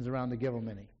Christians around to give them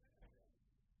any.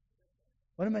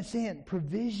 What am I saying?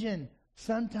 Provision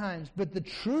sometimes. But the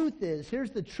truth is,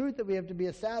 here's the truth that we have to be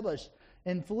established.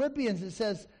 In Philippians it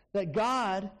says that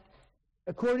God,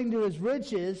 according to His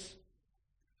riches,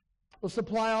 will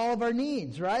supply all of our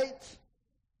needs, right?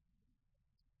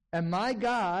 And my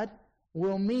God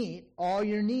will meet all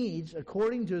your needs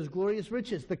according to His glorious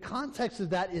riches. The context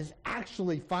of that is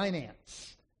actually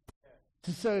finance.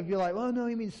 So if you're like, well, no,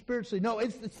 He means spiritually. No,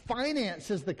 it's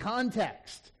finance is the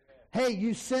context. Hey,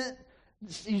 you sent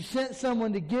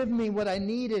someone to give me what I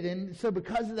needed, and so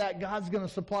because of that, God's going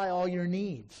to supply all your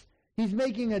needs. He's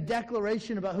making a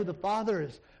declaration about who the Father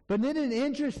is. But isn't it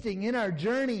interesting in our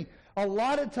journey, a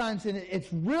lot of times, and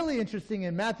it's really interesting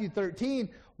in Matthew 13,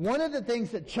 one of the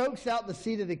things that chokes out the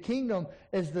seed of the kingdom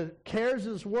is the cares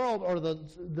of this world or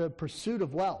the pursuit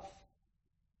of wealth.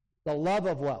 The love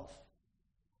of wealth.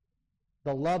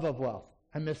 The love of wealth.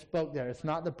 I misspoke there. It's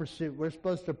not the pursuit. We're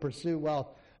supposed to pursue wealth.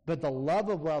 But the love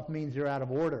of wealth means you're out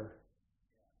of order.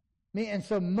 And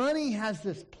so money has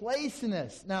this place in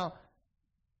us. Now,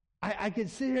 I could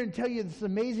sit here and tell you this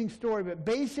amazing story, but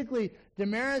basically,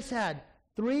 Damaris had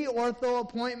 3 ortho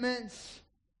appointments,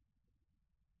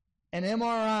 an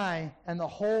MRI, and the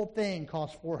whole thing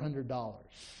cost $400.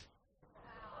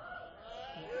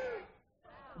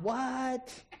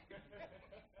 What?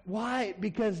 Why?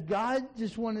 Because God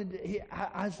just wanted to,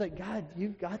 I was like, God,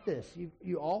 you've got this.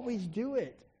 You always do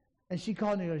it. And she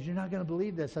called me and goes, you're not going to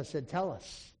believe this. I said, tell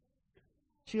us.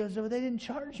 She goes, oh, they didn't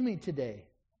charge me today.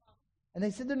 And they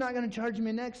said they're not going to charge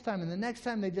me next time. And the next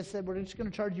time they just said, we're just going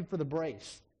to charge you for the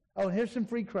brace. Oh, and here's some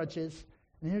free crutches.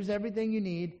 And here's everything you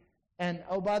need. And,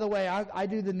 oh, by the way, I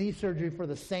do the knee surgery for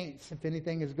the saints if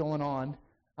anything is going on.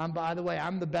 By the way,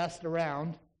 I'm the best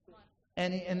around.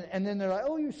 And then they're like,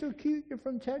 oh, you're so cute. You're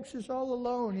from Texas all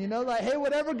alone. You know, like, hey,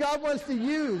 whatever God wants to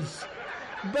use.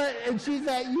 And she's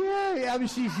like, yeah. I mean,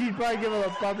 she'd probably give him a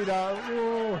puppy dog.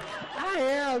 Oh, I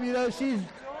am. You know, she's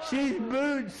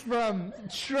Boots from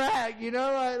Shrek. You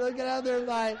know, like, looking out there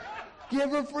like,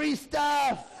 give her free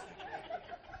stuff.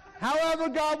 However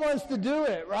God wants to do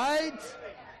it, right?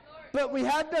 But we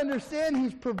have to understand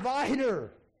He's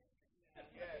provider.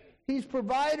 He's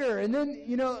provider. And then,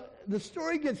 you know, the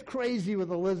story gets crazy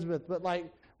with Elizabeth, but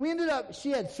like we ended up, she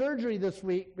had surgery this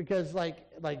week because like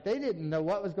they didn't know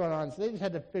what was going on, so they just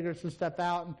had to figure some stuff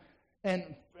out,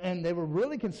 and they were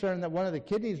really concerned that one of the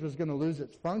kidneys was going to lose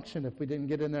its function if we didn't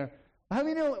get in there. How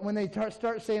many know when they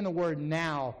start saying the word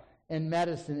now in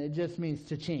medicine, it just means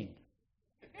cha-ching?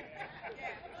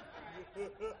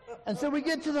 And so we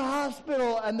get to the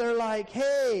hospital and they're like,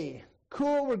 hey,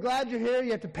 cool, we're glad you're here,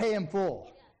 you have to pay in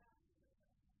full.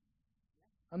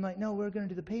 I'm like, no, we're going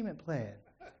to do the payment plan.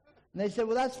 And they said,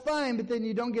 well, that's fine, but then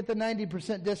you don't get the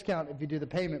 90% discount if you do the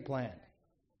payment plan.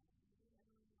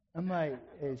 I'm like,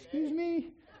 excuse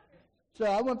me? So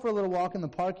I went for a little walk in the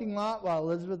parking lot while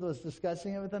Elizabeth was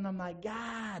discussing it with them. I'm like,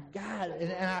 God.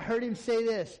 And I heard him say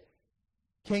this,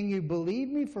 can you believe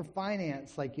me for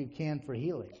finance like you can for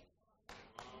healing?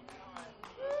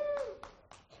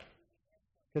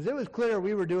 Because it was clear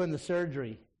we were doing the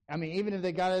surgery. I mean, even if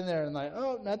they got in there and like,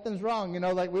 oh, nothing's wrong, you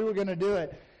know, like we were going to do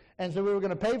it. And so we were going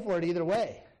to pay for it either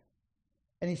way.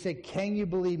 And he said, can you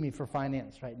believe me for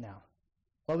finance right now?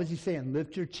 What was he saying?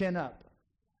 Lift your chin up.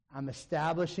 I'm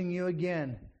establishing you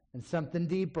again in something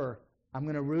deeper. I'm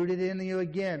going to root it into you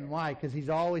again. Why? Because He's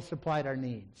always supplied our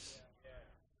needs.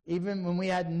 Even when we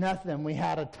had nothing, we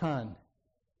had a ton.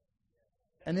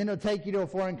 And then he'll take you to a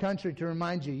foreign country to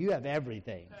remind you, you have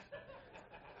everything.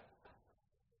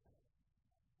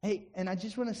 Hey, and I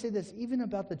just want to say this, even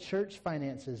about the church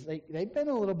finances, they've been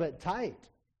a little bit tight.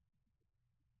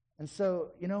 And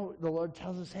so, the Lord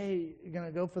tells us, hey, you're going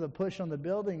to go for the push on the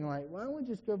building. Like, why don't we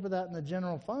just go for that in the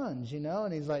general funds,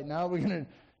 And he's like, no, we're going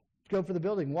to go for the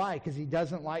building. Why? Because he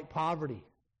doesn't like poverty.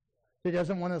 He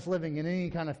doesn't want us living in any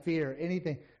kind of fear,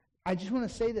 anything. I just want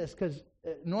to say this because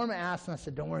Norma asked, and I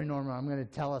said, don't worry, Norma, I'm going to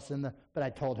tell us but I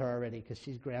told her already because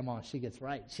she's grandma, she gets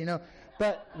rights,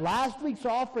 But last week's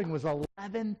offering was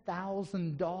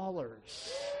 $11,000.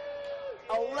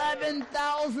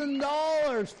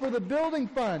 $11,000 for the building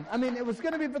fund. I mean, it was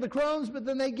going to be for the Crones, but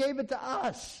then they gave it to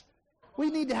us. We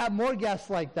need to have more guests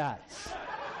like that.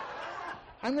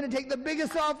 I'm going to take the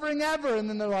biggest offering ever, and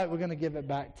then they're like, we're going to give it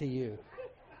back to you.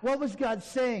 What was God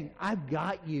saying? I've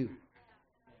got you.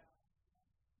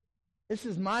 This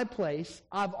is my place.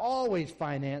 I've always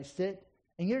financed it,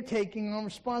 and you're taking on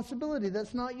responsibility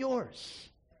that's not yours.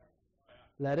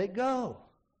 Let it go.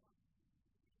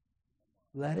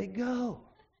 Let it go.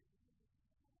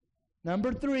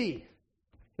 Number 3,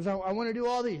 because I want to do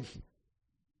all these.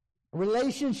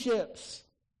 Relationships.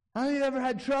 How many of you ever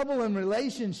had trouble in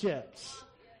relationships?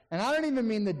 And I don't even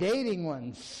mean the dating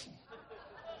ones.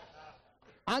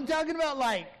 I'm talking about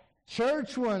like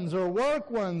church ones or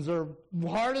work ones or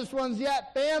hardest ones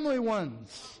yet, family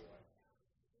ones.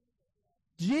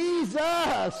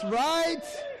 Jesus, right?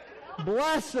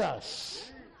 Bless us.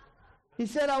 He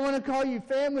said, I want to call you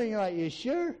family. And you're like, you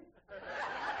sure?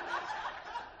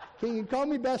 Can you call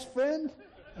me best friend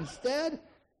instead?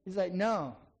 He's like,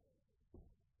 no.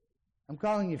 I'm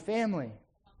calling you family.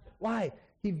 Why?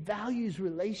 He values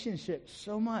relationships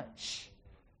so much.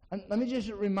 And let me just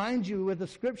remind you with the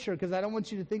scripture, because I don't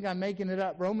want you to think I'm making it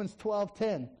up. Romans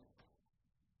 12:10.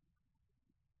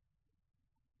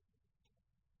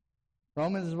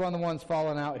 Romans is one of the ones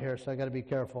falling out here, so I got to be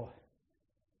careful.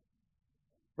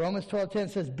 Romans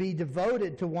 12:10 says, be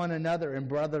devoted to one another in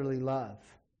brotherly love.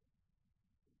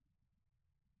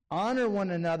 Honor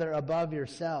one another above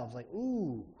yourselves. Like,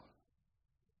 ooh.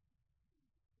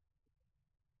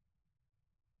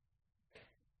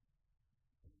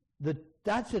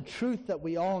 That's a truth that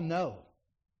we all know.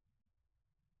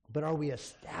 But are we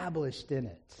established in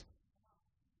it?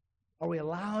 Are we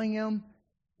allowing Him?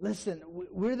 Listen,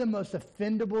 we're the most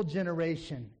offendable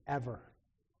generation ever.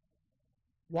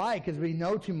 Why? Because we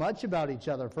know too much about each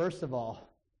other, first of all.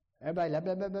 Everybody, blah,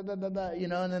 blah, blah, blah, blah, blah,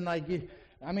 and then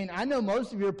I know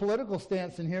most of your political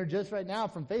stance in here just right now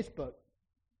from Facebook.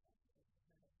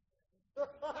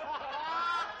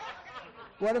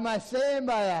 What am I saying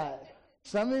by that?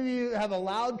 Some of you have a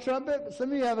loud trumpet, but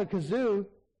some of you have a kazoo.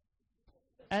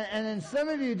 And then some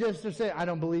of you just are saying, I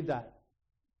don't believe that.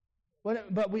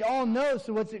 But we all know,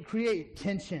 so what's it create?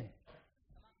 Tension.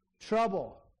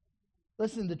 Trouble.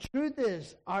 Listen, the truth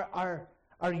is, our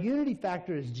unity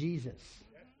factor is Jesus.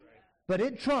 But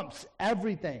it trumps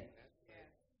everything.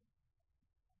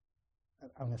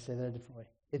 I'm going to say that a different way.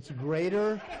 It's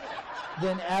greater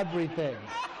than everything.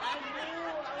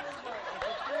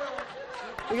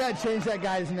 We got to change that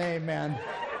guy's name, man.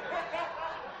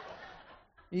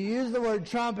 You use the word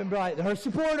Trump and be like, her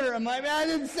supporter. I'm like, man, I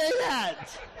didn't say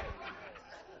that.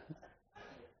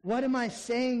 What am I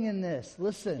saying in this?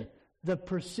 Listen, the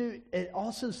pursuit, it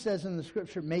also says in the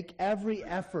scripture, make every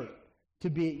effort to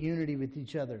be at unity with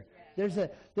each other. There's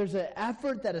an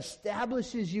effort that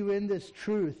establishes you in this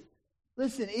truth.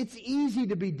 Listen, it's easy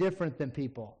to be different than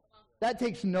people. That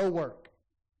takes no work.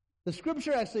 The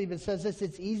scripture actually even says this,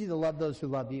 it's easy to love those who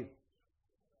love you.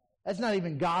 That's not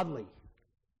even godly.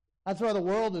 That's why the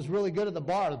world is really good at the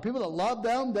bar. The people that love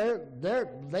them,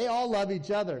 they all love each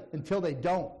other until they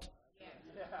don't.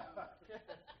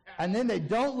 And then they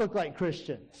don't look like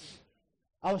Christians.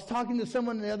 I was talking to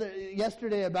someone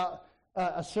yesterday about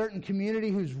a certain community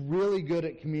who's really good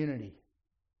at community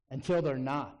until they're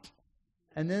not.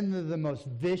 And then they're the most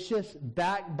vicious,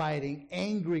 backbiting,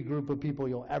 angry group of people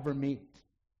you'll ever meet.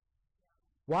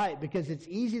 Why? Because it's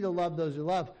easy to love those who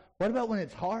love. What about when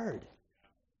it's hard?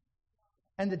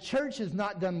 And the church has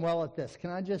not done well at this. Can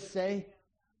I just say?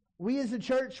 We as a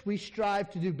church, we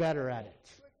strive to do better at it.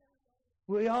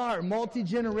 We are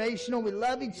multi-generational. We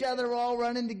love each other. We're all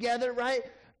running together, right?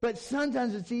 But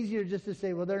sometimes it's easier just to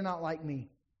say, well, they're not like me.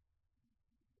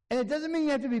 And it doesn't mean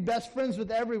you have to be best friends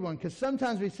with everyone, because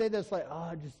sometimes we say this like,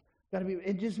 oh,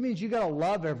 it just means you got to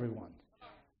love everyone.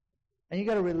 And you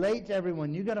got to relate to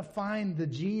everyone. You got to find the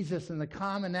Jesus and the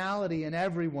commonality in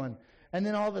everyone. And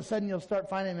then all of a sudden you'll start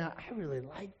finding out, I really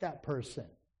like that person.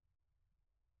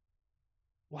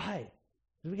 Why?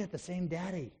 Because we got the same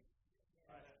daddy.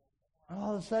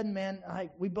 All of a sudden, man,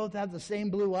 we both have the same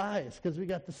blue eyes because we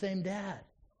got the same dad.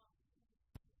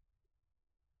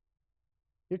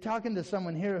 You're talking to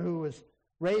someone here who was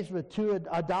raised with two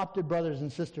adopted brothers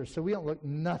and sisters, so we don't look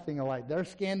nothing alike. They're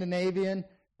Scandinavian,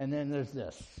 and then there's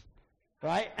this,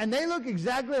 right? And they look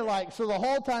exactly alike, so the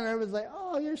whole time everybody's like,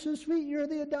 oh, you're so sweet, you're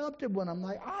the adopted one. I'm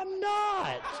like, I'm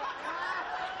not.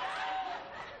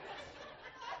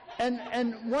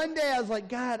 And one day I was like,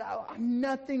 God, I'm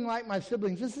nothing like my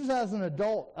siblings. This is as an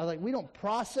adult. I was like, we don't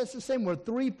process the same. We're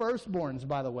 3 firstborns,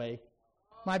 by the way.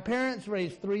 My parents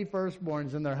raised 3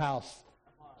 firstborns in their house.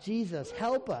 Jesus,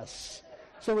 help us.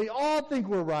 So we all think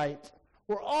we're right.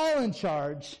 We're all in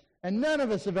charge, and none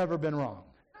of us have ever been wrong.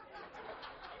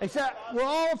 Except we're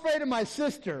all afraid of my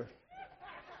sister.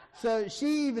 So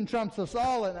she even trumps us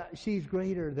all, and she's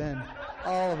greater than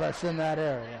all of us in that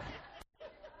area.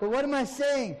 But what am I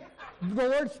saying? The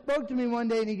Lord spoke to me one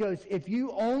day, and he goes, if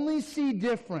you only see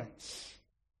difference,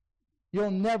 you'll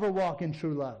never walk in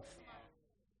true love.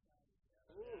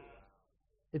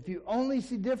 If you only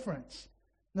see difference.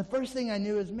 And the first thing I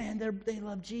knew is, man, they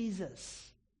love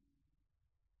Jesus.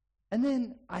 And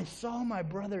then I saw my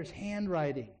brother's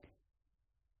handwriting.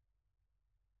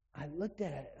 I looked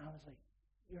at it, and I was like,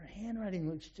 your handwriting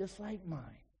looks just like mine.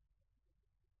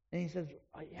 And he says,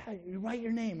 yeah, you write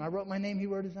your name. I wrote my name. He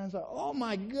wrote his name. I was like, oh,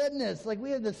 my goodness. Like,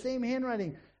 we have the same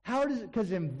handwriting. How does it?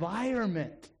 Because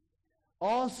environment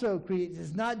also creates.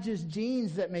 It's not just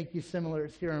genes that make you similar.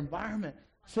 It's your environment.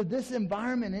 So this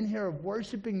environment in here of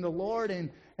worshiping the Lord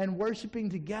and worshiping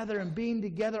together and being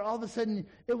together, all of a sudden,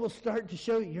 it will start to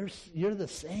show you're the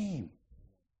same.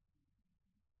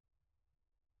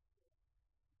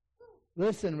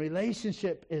 Listen,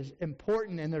 relationship is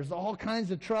important, and there's all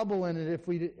kinds of trouble in it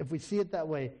if we see it that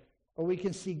way, or we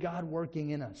can see God working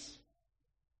in us.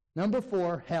 Number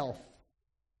 4, health.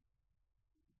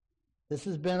 This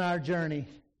has been our journey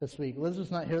this week.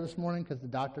 Elizabeth's not here this morning because the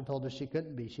doctor told her she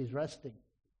couldn't be. She's resting.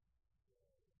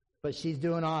 But she's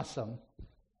doing awesome.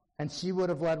 And she would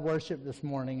have led worship this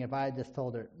morning if I had just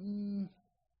told her,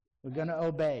 we're going to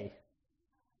obey.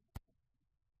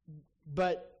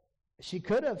 But she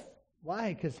could have.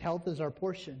 Why? Because health is our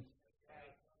portion.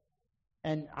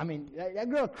 And, I mean,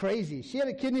 that girl crazy. She had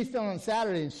a kidney stone on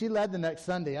Saturday, and she led the next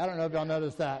Sunday. I don't know if y'all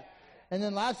noticed that. And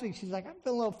then last week, she's like, I'm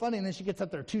feeling a little funny. And then she gets up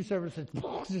there 2 services,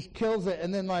 just kills it,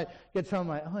 and then, gets home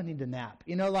like, oh, I need to nap.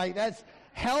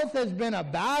 Health has been a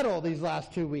battle these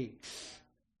last 2 weeks.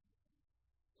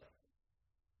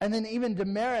 And then even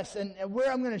Damaris, and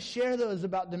where I'm going to share those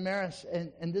about Damaris,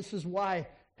 and this is why,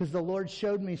 because the Lord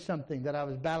showed me something that I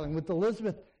was battling. With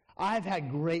Elizabeth, I've had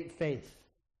great faith.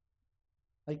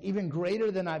 Even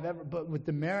greater than I've ever, but with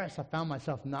Damaris, I found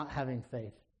myself not having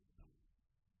faith.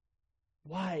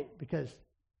 Why? Because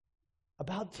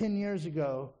about 10 years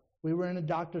ago, we were in a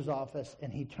doctor's office,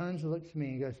 and he turns and looks at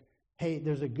me and goes, hey,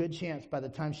 there's a good chance by the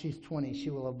time she's 20,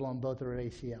 she will have blown both of her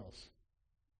ACLs.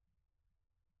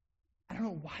 I don't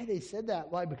know why they said that.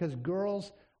 Why? Because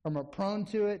girls are more prone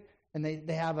to it, and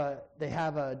they have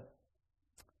a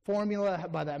formula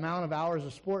by the amount of hours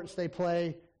of sports they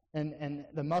play and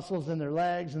the muscles in their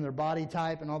legs and their body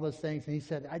type and all those things. And he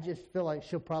said, I just feel like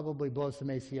she'll probably blow some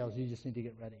ACLs. You just need to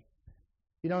get ready.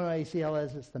 You don't know what ACL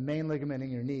is? It's the main ligament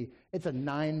in your knee. It's a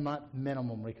 9-month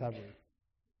minimum recovery.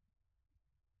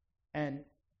 And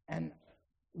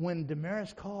when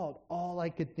Damaris called, all I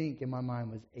could think in my mind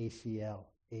was ACL.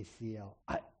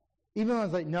 Even though I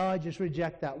was like, no, I just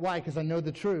reject that. Why? Because I know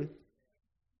the truth.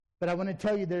 But I want to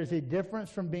tell you there's a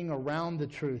difference from being around the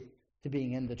truth to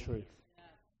being in the truth.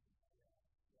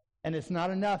 And it's not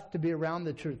enough to be around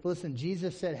the truth. Listen,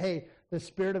 Jesus said, hey, the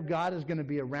Spirit of God is going to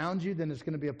be around you, then it's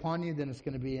going to be upon you, then it's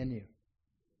going to be in you.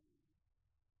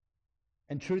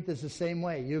 And truth is the same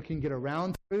way. You can get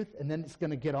around truth, and then it's going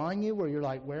to get on you where you're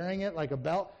like wearing it like a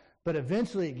belt, but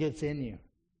eventually it gets in you.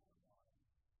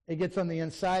 It gets on the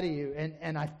inside of you.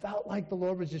 And I felt like the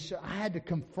Lord was just, I had to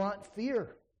confront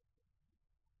fear.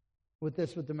 With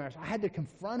Damaris. I had to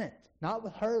confront it. Not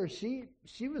with her. She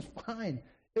was fine.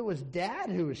 It was Dad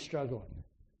who was struggling.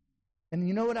 And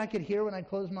you know what I could hear when I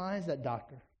closed my eyes? That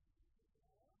doctor.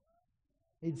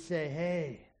 He'd say,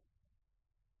 hey,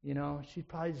 she's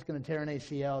probably just going to tear an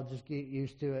ACL. Just get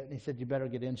used to it. And he said, you better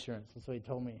get insurance. That's what he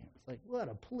told me. It's like, what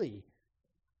a plea.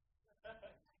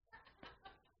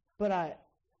 But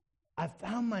I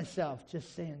found myself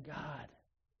just saying, God,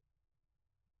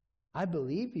 I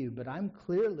believe you, but I'm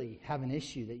clearly have an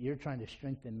issue that you're trying to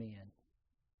strengthen me in.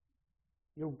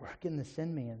 You're working this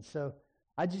in me. And so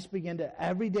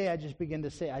every day I just begin to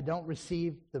say, I don't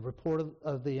receive the report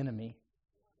of the enemy.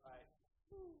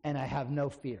 And I have no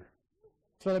fear.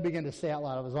 That's what I began to say out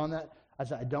loud. I was on that. I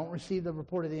said, I don't receive the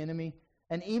report of the enemy.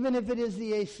 And even if it is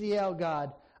the ACL,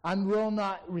 God, I will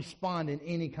not respond in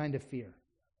any kind of fear.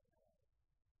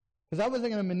 Because I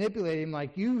wasn't going to manipulate him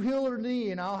like, you heal her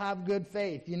knee and I'll have good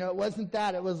faith. You know, it wasn't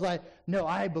that. It was like, no,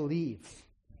 I believe.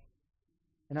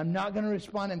 And I'm not going to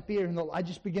respond in fear. And I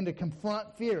just begin to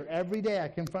confront fear. Every day I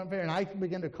confront fear. And I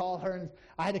begin to call her. And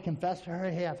I had to confess to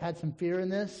her, hey, I've had some fear in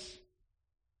this.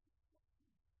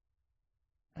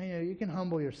 I know you can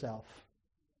humble yourself.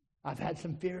 I've had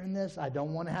some fear in this. I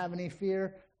don't want to have any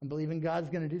fear. I'm believing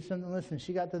God's going to do something. Listen,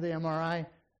 she got to the MRI.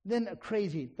 Then a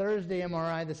crazy Thursday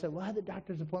MRI. They said, well, I had the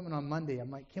doctor's appointment on Monday.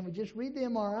 I'm like, can we just read the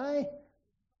MRI?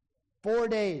 4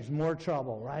 days, more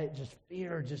trouble, right? Just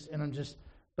fear,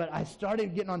 but I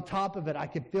started getting on top of it. I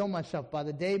could feel myself. By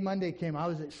the day Monday came, I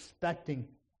was expecting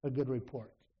a good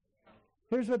report.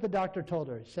 Here's what the doctor told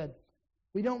her. He said,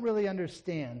 we don't really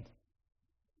understand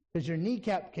because your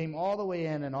kneecap came all the way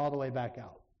in and all the way back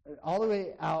out. All the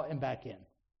way out and back in.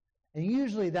 And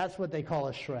usually that's what they call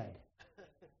a shred.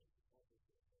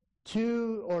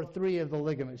 2 or 3 of the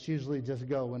ligaments usually just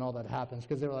go when all that happens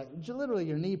because they were like, literally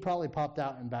your knee probably popped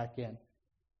out and back in.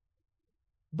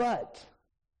 But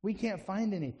we can't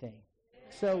find anything.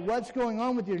 So what's going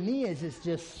on with your knee is it's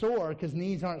just sore because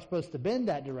knees aren't supposed to bend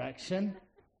that direction.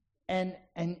 And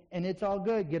it's all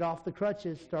good. Get off the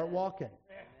crutches. Start walking.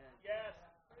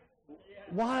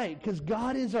 Why? Because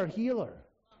God is our healer.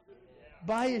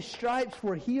 By his stripes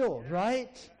we're healed,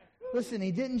 right? Listen,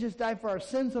 he didn't just die for our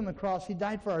sins on the cross. He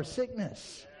died for our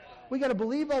sickness. We got to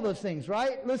believe all those things,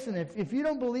 right? Listen, if you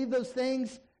don't believe those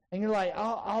things and you're like,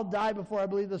 I'll die before I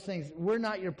believe those things, we're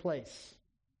not your place.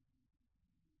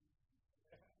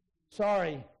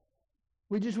 Sorry.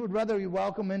 We just would rather you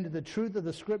welcome into the truth of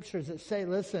the scriptures that say,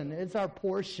 listen, it's our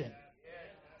portion.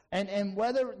 And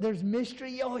whether there's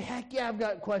mystery, oh, heck yeah, I've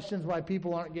got questions why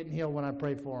people aren't getting healed when I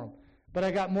pray for them. But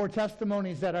I got more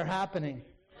testimonies that are happening.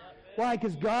 Why?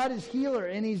 Because God is healer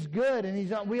and he's good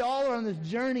and we all are on this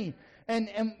journey. And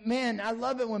man, I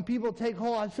love it when people take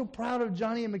hold. I'm so proud of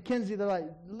Johnny and Mackenzie. They're like,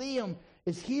 Liam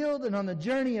is healed and on the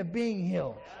journey of being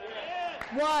healed.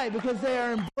 Why? Because they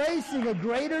are embracing a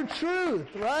greater truth,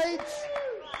 right?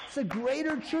 It's a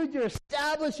greater truth. You're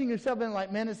establishing yourself in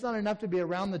like, man, it's not enough to be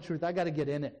around the truth. I got to get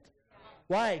in it.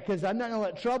 Why? Because I'm not going to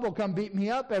let trouble come beat me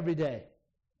up every day.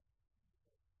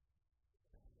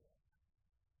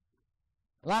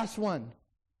 Last one.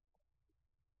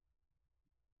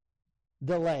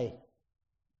 Delay.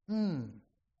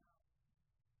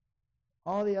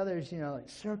 All the others, like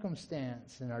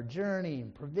circumstance and our journey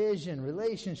and provision,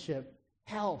 relationship,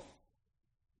 health.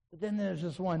 But then there's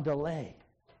this one, delay.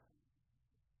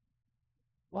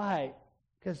 Why?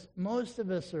 Because most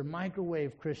of us are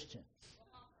microwave Christians.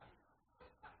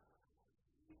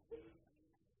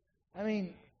 I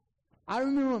mean, I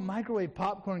remember when microwave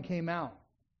popcorn came out.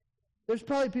 There's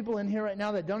probably people in here right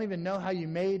now that don't even know how you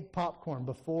made popcorn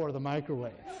before the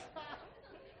microwave.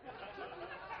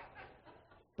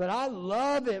 But I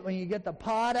love it when you get the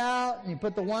pot out and you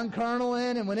put the one kernel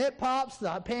in, and when it pops,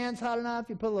 the pan's hot enough,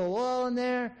 you put a little oil in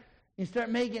there, you start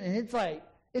making it, and it's like,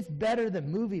 it's better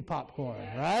than movie popcorn,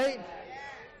 right?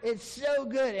 It's so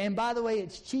good. And by the way,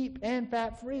 it's cheap and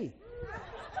fat-free.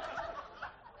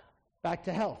 Back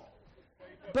to health.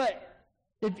 But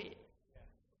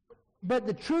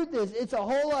the truth is, it's a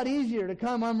whole lot easier to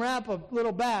come unwrap a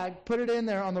little bag, put it in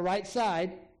there on the right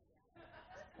side,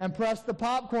 and press the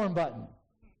popcorn button.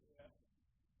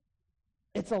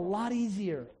 It's a lot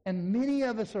easier. And many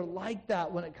of us are like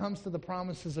that when it comes to the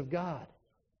promises of God.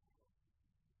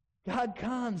 God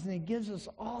comes and he gives us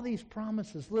all these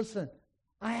promises. Listen,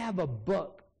 I have a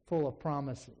book full of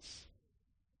promises.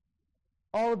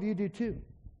 All of you do too.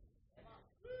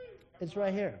 It's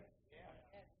right here.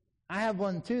 I have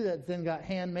one too that's then got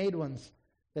handmade ones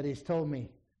that he's told me,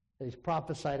 that he's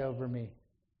prophesied over me.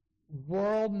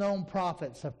 World-known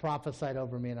prophets have prophesied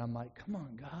over me, and I'm like, come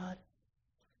on, God.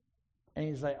 And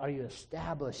he's like, are you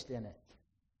established in it?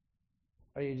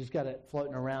 Or you just got it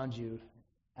floating around you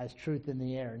as truth in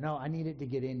the air? No, I need it to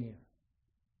get in you.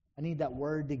 I need that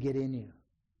word to get in you.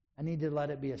 I need to let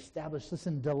it be established.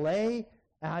 Listen, delay,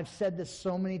 and I've said this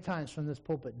so many times from this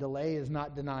pulpit, delay is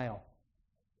not denial.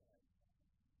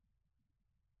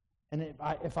 And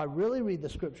if I really read the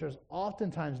scriptures,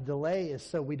 oftentimes delay is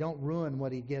so we don't ruin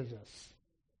what he gives us.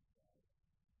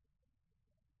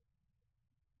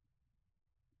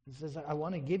 He says, I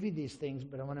want to give you these things,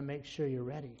 but I want to make sure you're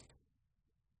ready.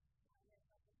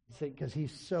 He said, because he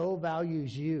so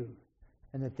values you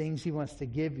and the things he wants to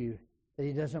give you that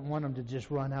he doesn't want them to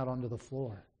just run out onto the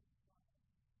floor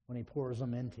when he pours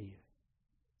them into you.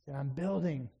 He said, I'm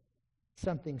building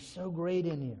something so great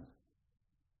in you.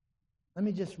 Let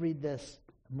me just read this,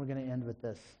 and we're going to end with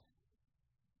this.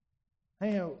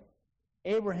 You know,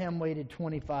 Abraham waited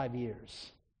 25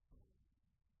 years.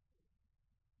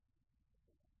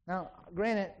 Now,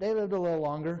 granted, they lived a little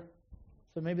longer,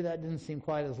 so maybe that didn't seem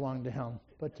quite as long to him.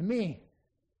 But to me,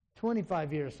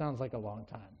 25 years sounds like a long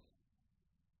time.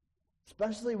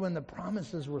 Especially when the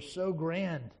promises were so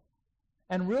grand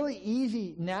and really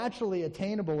easy, naturally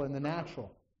attainable in the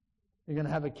natural. You're going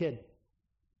to have a kid.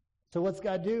 So what's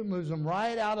God do? Moves them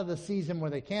right out of the season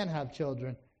where they can have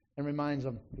children and reminds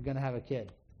them, you're going to have a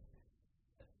kid.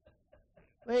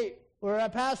 Wait, we're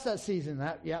past that season.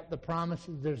 The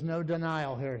promises, there's no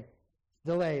denial here.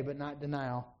 Delay, but not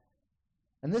denial.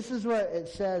 And this is what it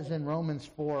says in Romans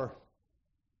 4.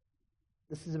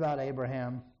 This is about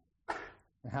Abraham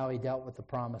and how he dealt with the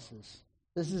promises.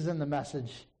 This is in the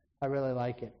Message. I really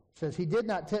like it. It says, he did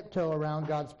not tiptoe around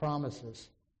God's promises,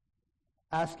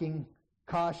 asking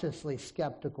cautiously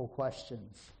skeptical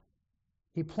questions.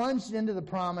 He plunged into the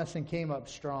promise and came up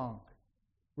strong,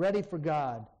 ready for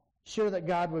God, sure that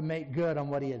God would make good on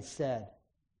what he had said.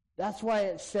 That's why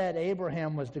it said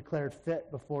Abraham was declared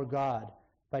fit before God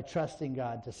by trusting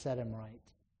God to set him right.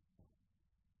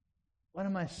 What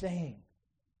am I saying?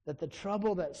 That the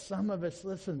trouble that some of us,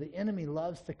 listen, the enemy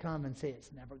loves to come and say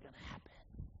it's never going to happen.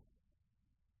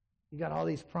 You got all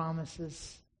these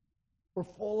promises. We're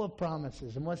full of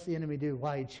promises. And what's the enemy do?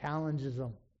 Why, he challenges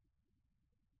them.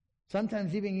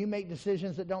 Sometimes even you make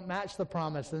decisions that don't match the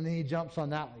promise, and then he jumps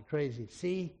on that like crazy.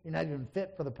 See, you're not even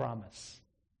fit for the promise.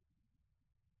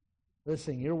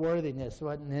 Listen, your worthiness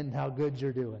wasn't in how good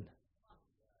you're doing.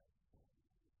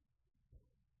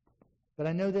 But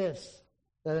I know this,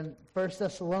 that in 1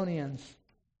 Thessalonians,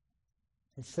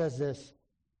 it says this.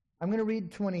 I'm going to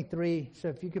read 23, so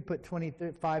if you could put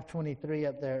 5:23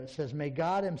 up there. It says, may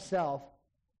God himself,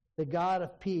 the God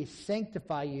of peace,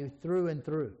 sanctify you through and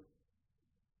through.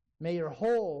 May your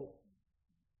whole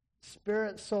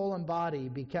spirit, soul, and body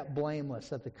be kept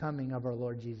blameless at the coming of our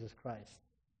Lord Jesus Christ.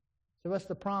 So what's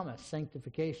the promise?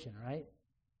 Sanctification, right?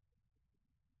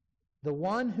 The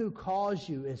one who calls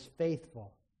you is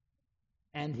faithful,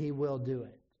 and he will do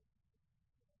it.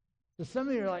 So some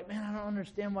of you are like, man, I don't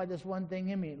understand why this one thing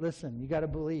in me. Listen, you got to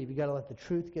believe. You got to let the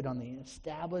truth get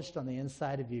established on the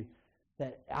inside of you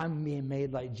that I'm being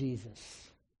made like Jesus.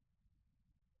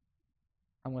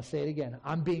 I'm going to say it again.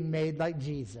 I'm being made like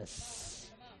Jesus.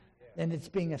 And it's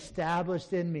being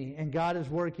established in me. And God is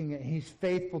working it. He's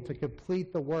faithful to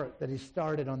complete the work that he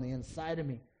started on the inside of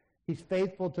me. He's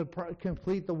faithful to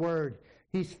complete the word.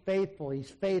 He's faithful. He's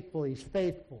faithful. He's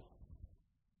faithful.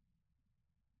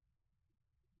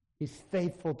 He's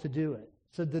faithful to do it.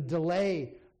 So the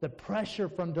delay, the pressure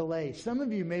from delay. Some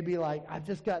of you may be like, I've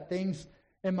just got things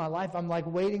in my life. I'm like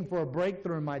waiting for a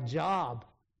breakthrough in my job.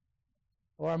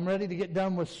 Or I'm ready to get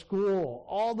done with school.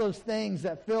 All those things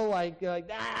that feel like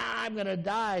I'm going to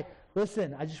die.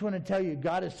 Listen, I just want to tell you,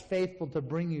 God is faithful to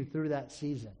bring you through that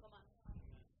season.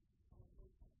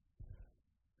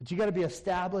 But you got to be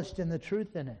established in the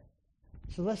truth in it.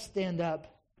 So let's stand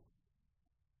up.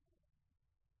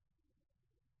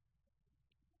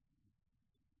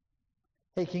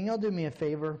 Hey, can y'all do me a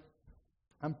favor?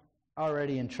 I'm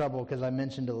already in trouble because I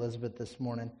mentioned Elizabeth this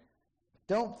morning.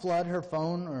 Don't flood her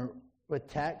phone or with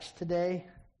text today.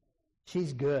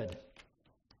 She's good.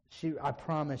 I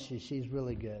promise you, she's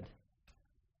really good.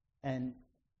 And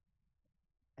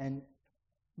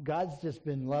God's just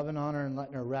been loving on her and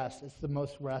letting her rest. It's the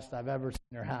most rest I've ever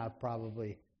seen her have,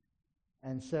 probably.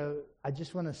 And so I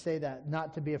just want to say that,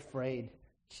 not to be afraid.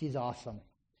 She's awesome.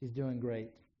 She's doing great.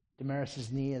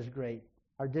 Damaris's knee is great.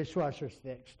 Our dishwasher's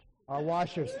fixed. Our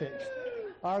washer's fixed.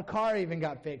 Our car even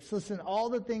got fixed. Listen, all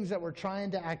the things that we're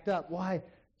trying to act up, why?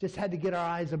 Just had to get our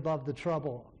eyes above the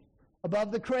trouble,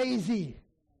 above the crazy.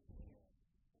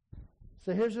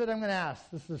 So here's what I'm going to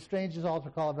ask. This is the strangest altar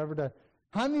call I've ever done.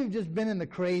 How many of you have just been in the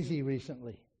crazy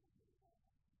recently?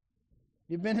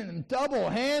 You've been in a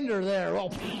double-hander there.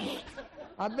 Well,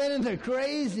 I've been in the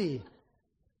crazy.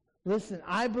 Listen,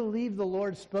 I believe the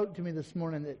Lord spoke to me this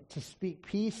morning to speak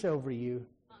peace over you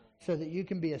so that you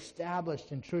can be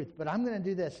established in truth. But I'm going to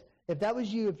do this. If that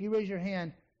was you, if you raise your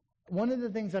hand, one of the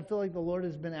things I feel like the Lord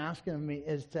has been asking of me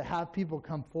is to have people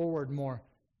come forward more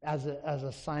as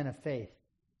a sign of faith.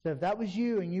 So if that was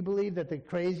you and you believe that the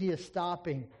crazy is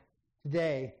stopping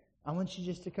today, I want you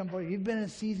just to come forward. You've been in a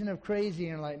season of crazy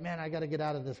and you're like, man, I got to get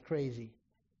out of this crazy.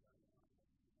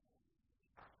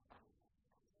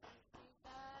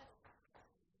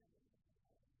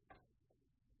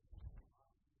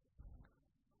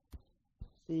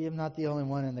 See, I'm not the only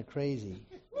one in the crazy.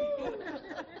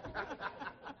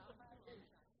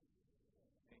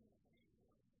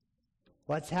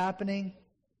 What's happening?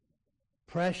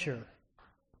 Pressure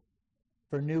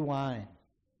for new wine.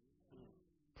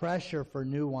 Pressure for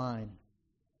new wine.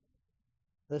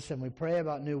 Listen, we pray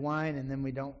about new wine and then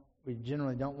we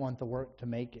generally don't want the work to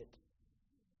make it.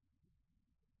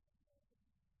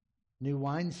 New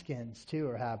wineskins too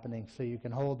are happening so you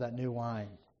can hold that new wine.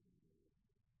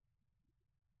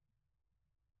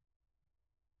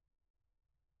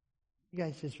 You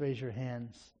guys just raise your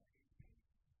hands.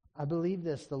 I believe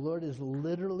this. The Lord is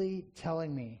literally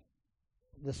telling me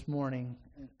this morning,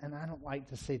 and I don't like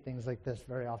to say things like this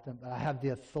very often, but I have the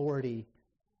authority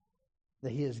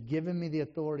that He has given me the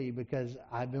authority because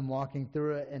I've been walking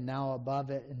through it and now above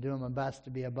it and doing my best to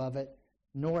be above it,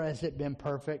 nor has it been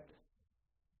perfect.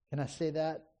 Can I say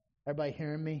that? Everybody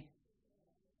hearing me?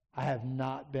 I have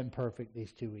not been perfect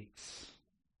these 2 weeks.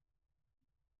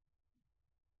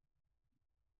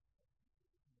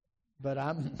 But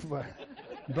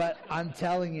I'm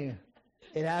telling you,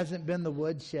 it hasn't been the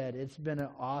woodshed. It's been an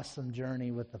awesome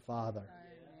journey with the Father.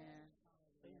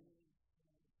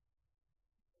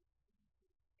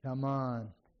 Come on.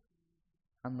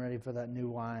 I'm ready for that new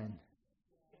wine.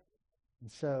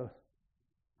 And so,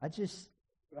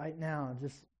 right now,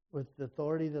 with the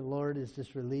authority the Lord is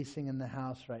just releasing in the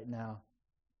house right now,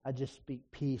 I just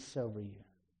speak peace over you.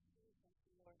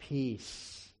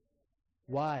 Peace.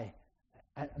 Why?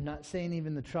 I'm not saying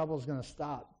even the trouble is going to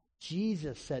stop.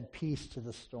 Jesus said peace to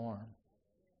the storm.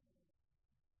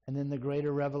 And then the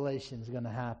greater revelation is going to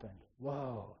happen.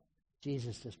 Whoa,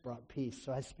 Jesus just brought peace.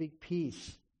 So I speak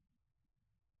peace.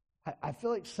 I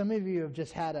feel like some of you have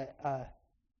just had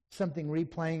something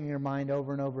replaying in your mind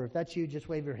over and over. If that's you, just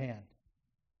wave your hand.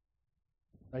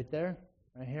 Right there?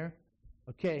 Right here?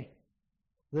 Okay.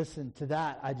 Listen, to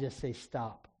that, I just say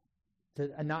stop.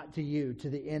 Not to you, to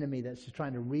the enemy that's just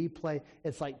trying to replay.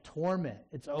 It's like torment.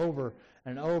 It's over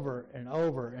and over and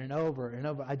over and over and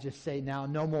over. I just say now,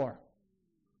 no more.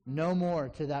 No more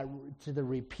to the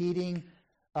repeating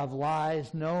of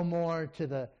lies. No more to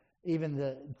the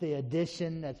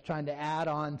addition that's trying to add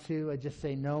on to. I just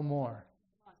say no more.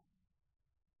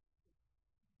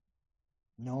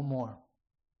 No more.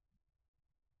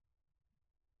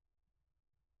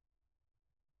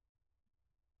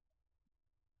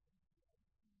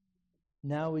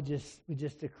 Now we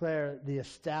just declare the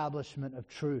establishment of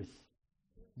truth.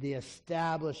 The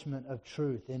establishment of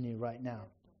truth in you right now.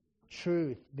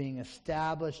 Truth being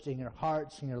established in your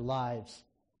hearts and your lives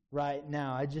right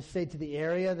now. I just say to the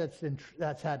area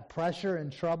that's had pressure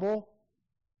and trouble,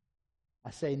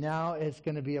 I say now it's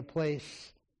going to be a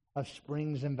place of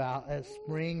springs and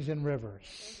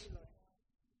rivers.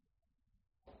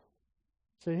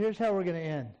 So here's how we're going to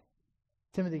end.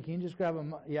 Timothy, can you just grab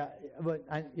him? Yeah, but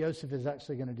Joseph is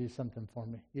actually going to do something for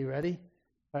me. You ready?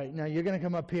 All right, now you're going to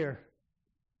come up here.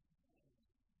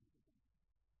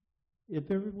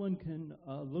 If everyone can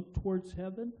look towards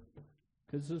heaven,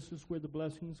 because this is where the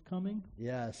blessing is coming.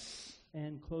 Yes.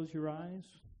 And close your eyes.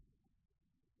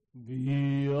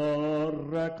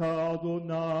 V'yareka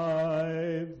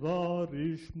Adonai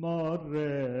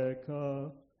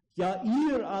v'rishmareka.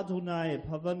 Ya'ir Adonai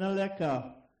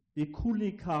pavanaleka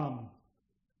v'kulikam.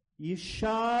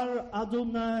 Yishar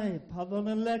Adonai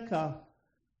pavanaleka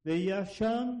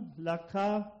v'yashan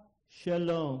laka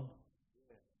shalom.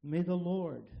 May the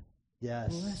Lord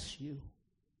bless you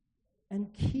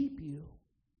and keep you.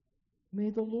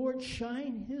 May the Lord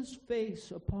shine His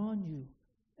face upon you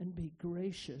and be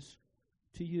gracious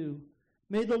to you.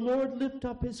 May the Lord lift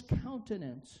up His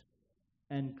countenance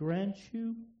and grant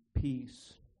you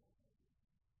peace.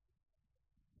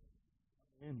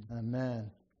 Amen.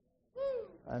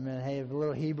 Amen. Hey, if a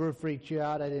little Hebrew freaked you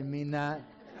out, I didn't mean that.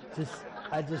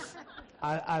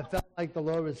 I felt like the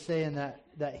Lord was saying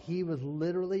that He was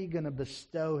literally going to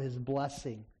bestow His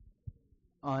blessing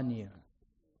on you.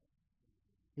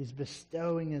 He's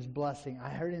bestowing His blessing. I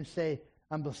heard Him say,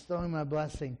 I'm bestowing my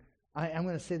blessing. I'm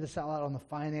going to say this out loud on the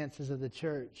finances of the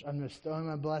church. I'm bestowing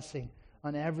my blessing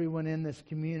on everyone in this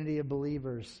community of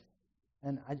believers.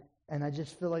 And I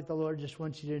just feel like the Lord just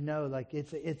wants you to know, like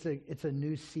it's a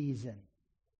new season.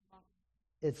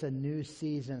 It's a new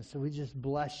season. So we just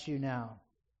bless you now.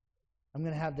 I'm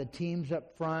going to have the teams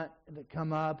up front that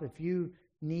come up. If you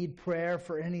need prayer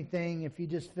for anything, if you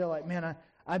just feel like, man,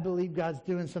 I believe God's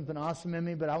doing something awesome in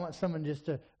me, but I want someone just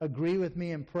to agree with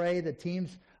me and pray. The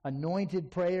team's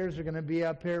anointed prayers are going to be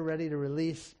up here ready to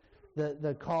release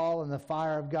the call and the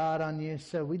fire of God on you.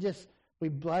 So we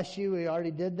bless you. We already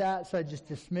did that, so I just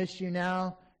dismiss you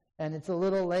now. And it's a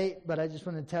little late, but I just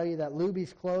want to tell you that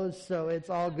Luby's closed, so it's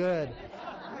all good.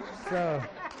 So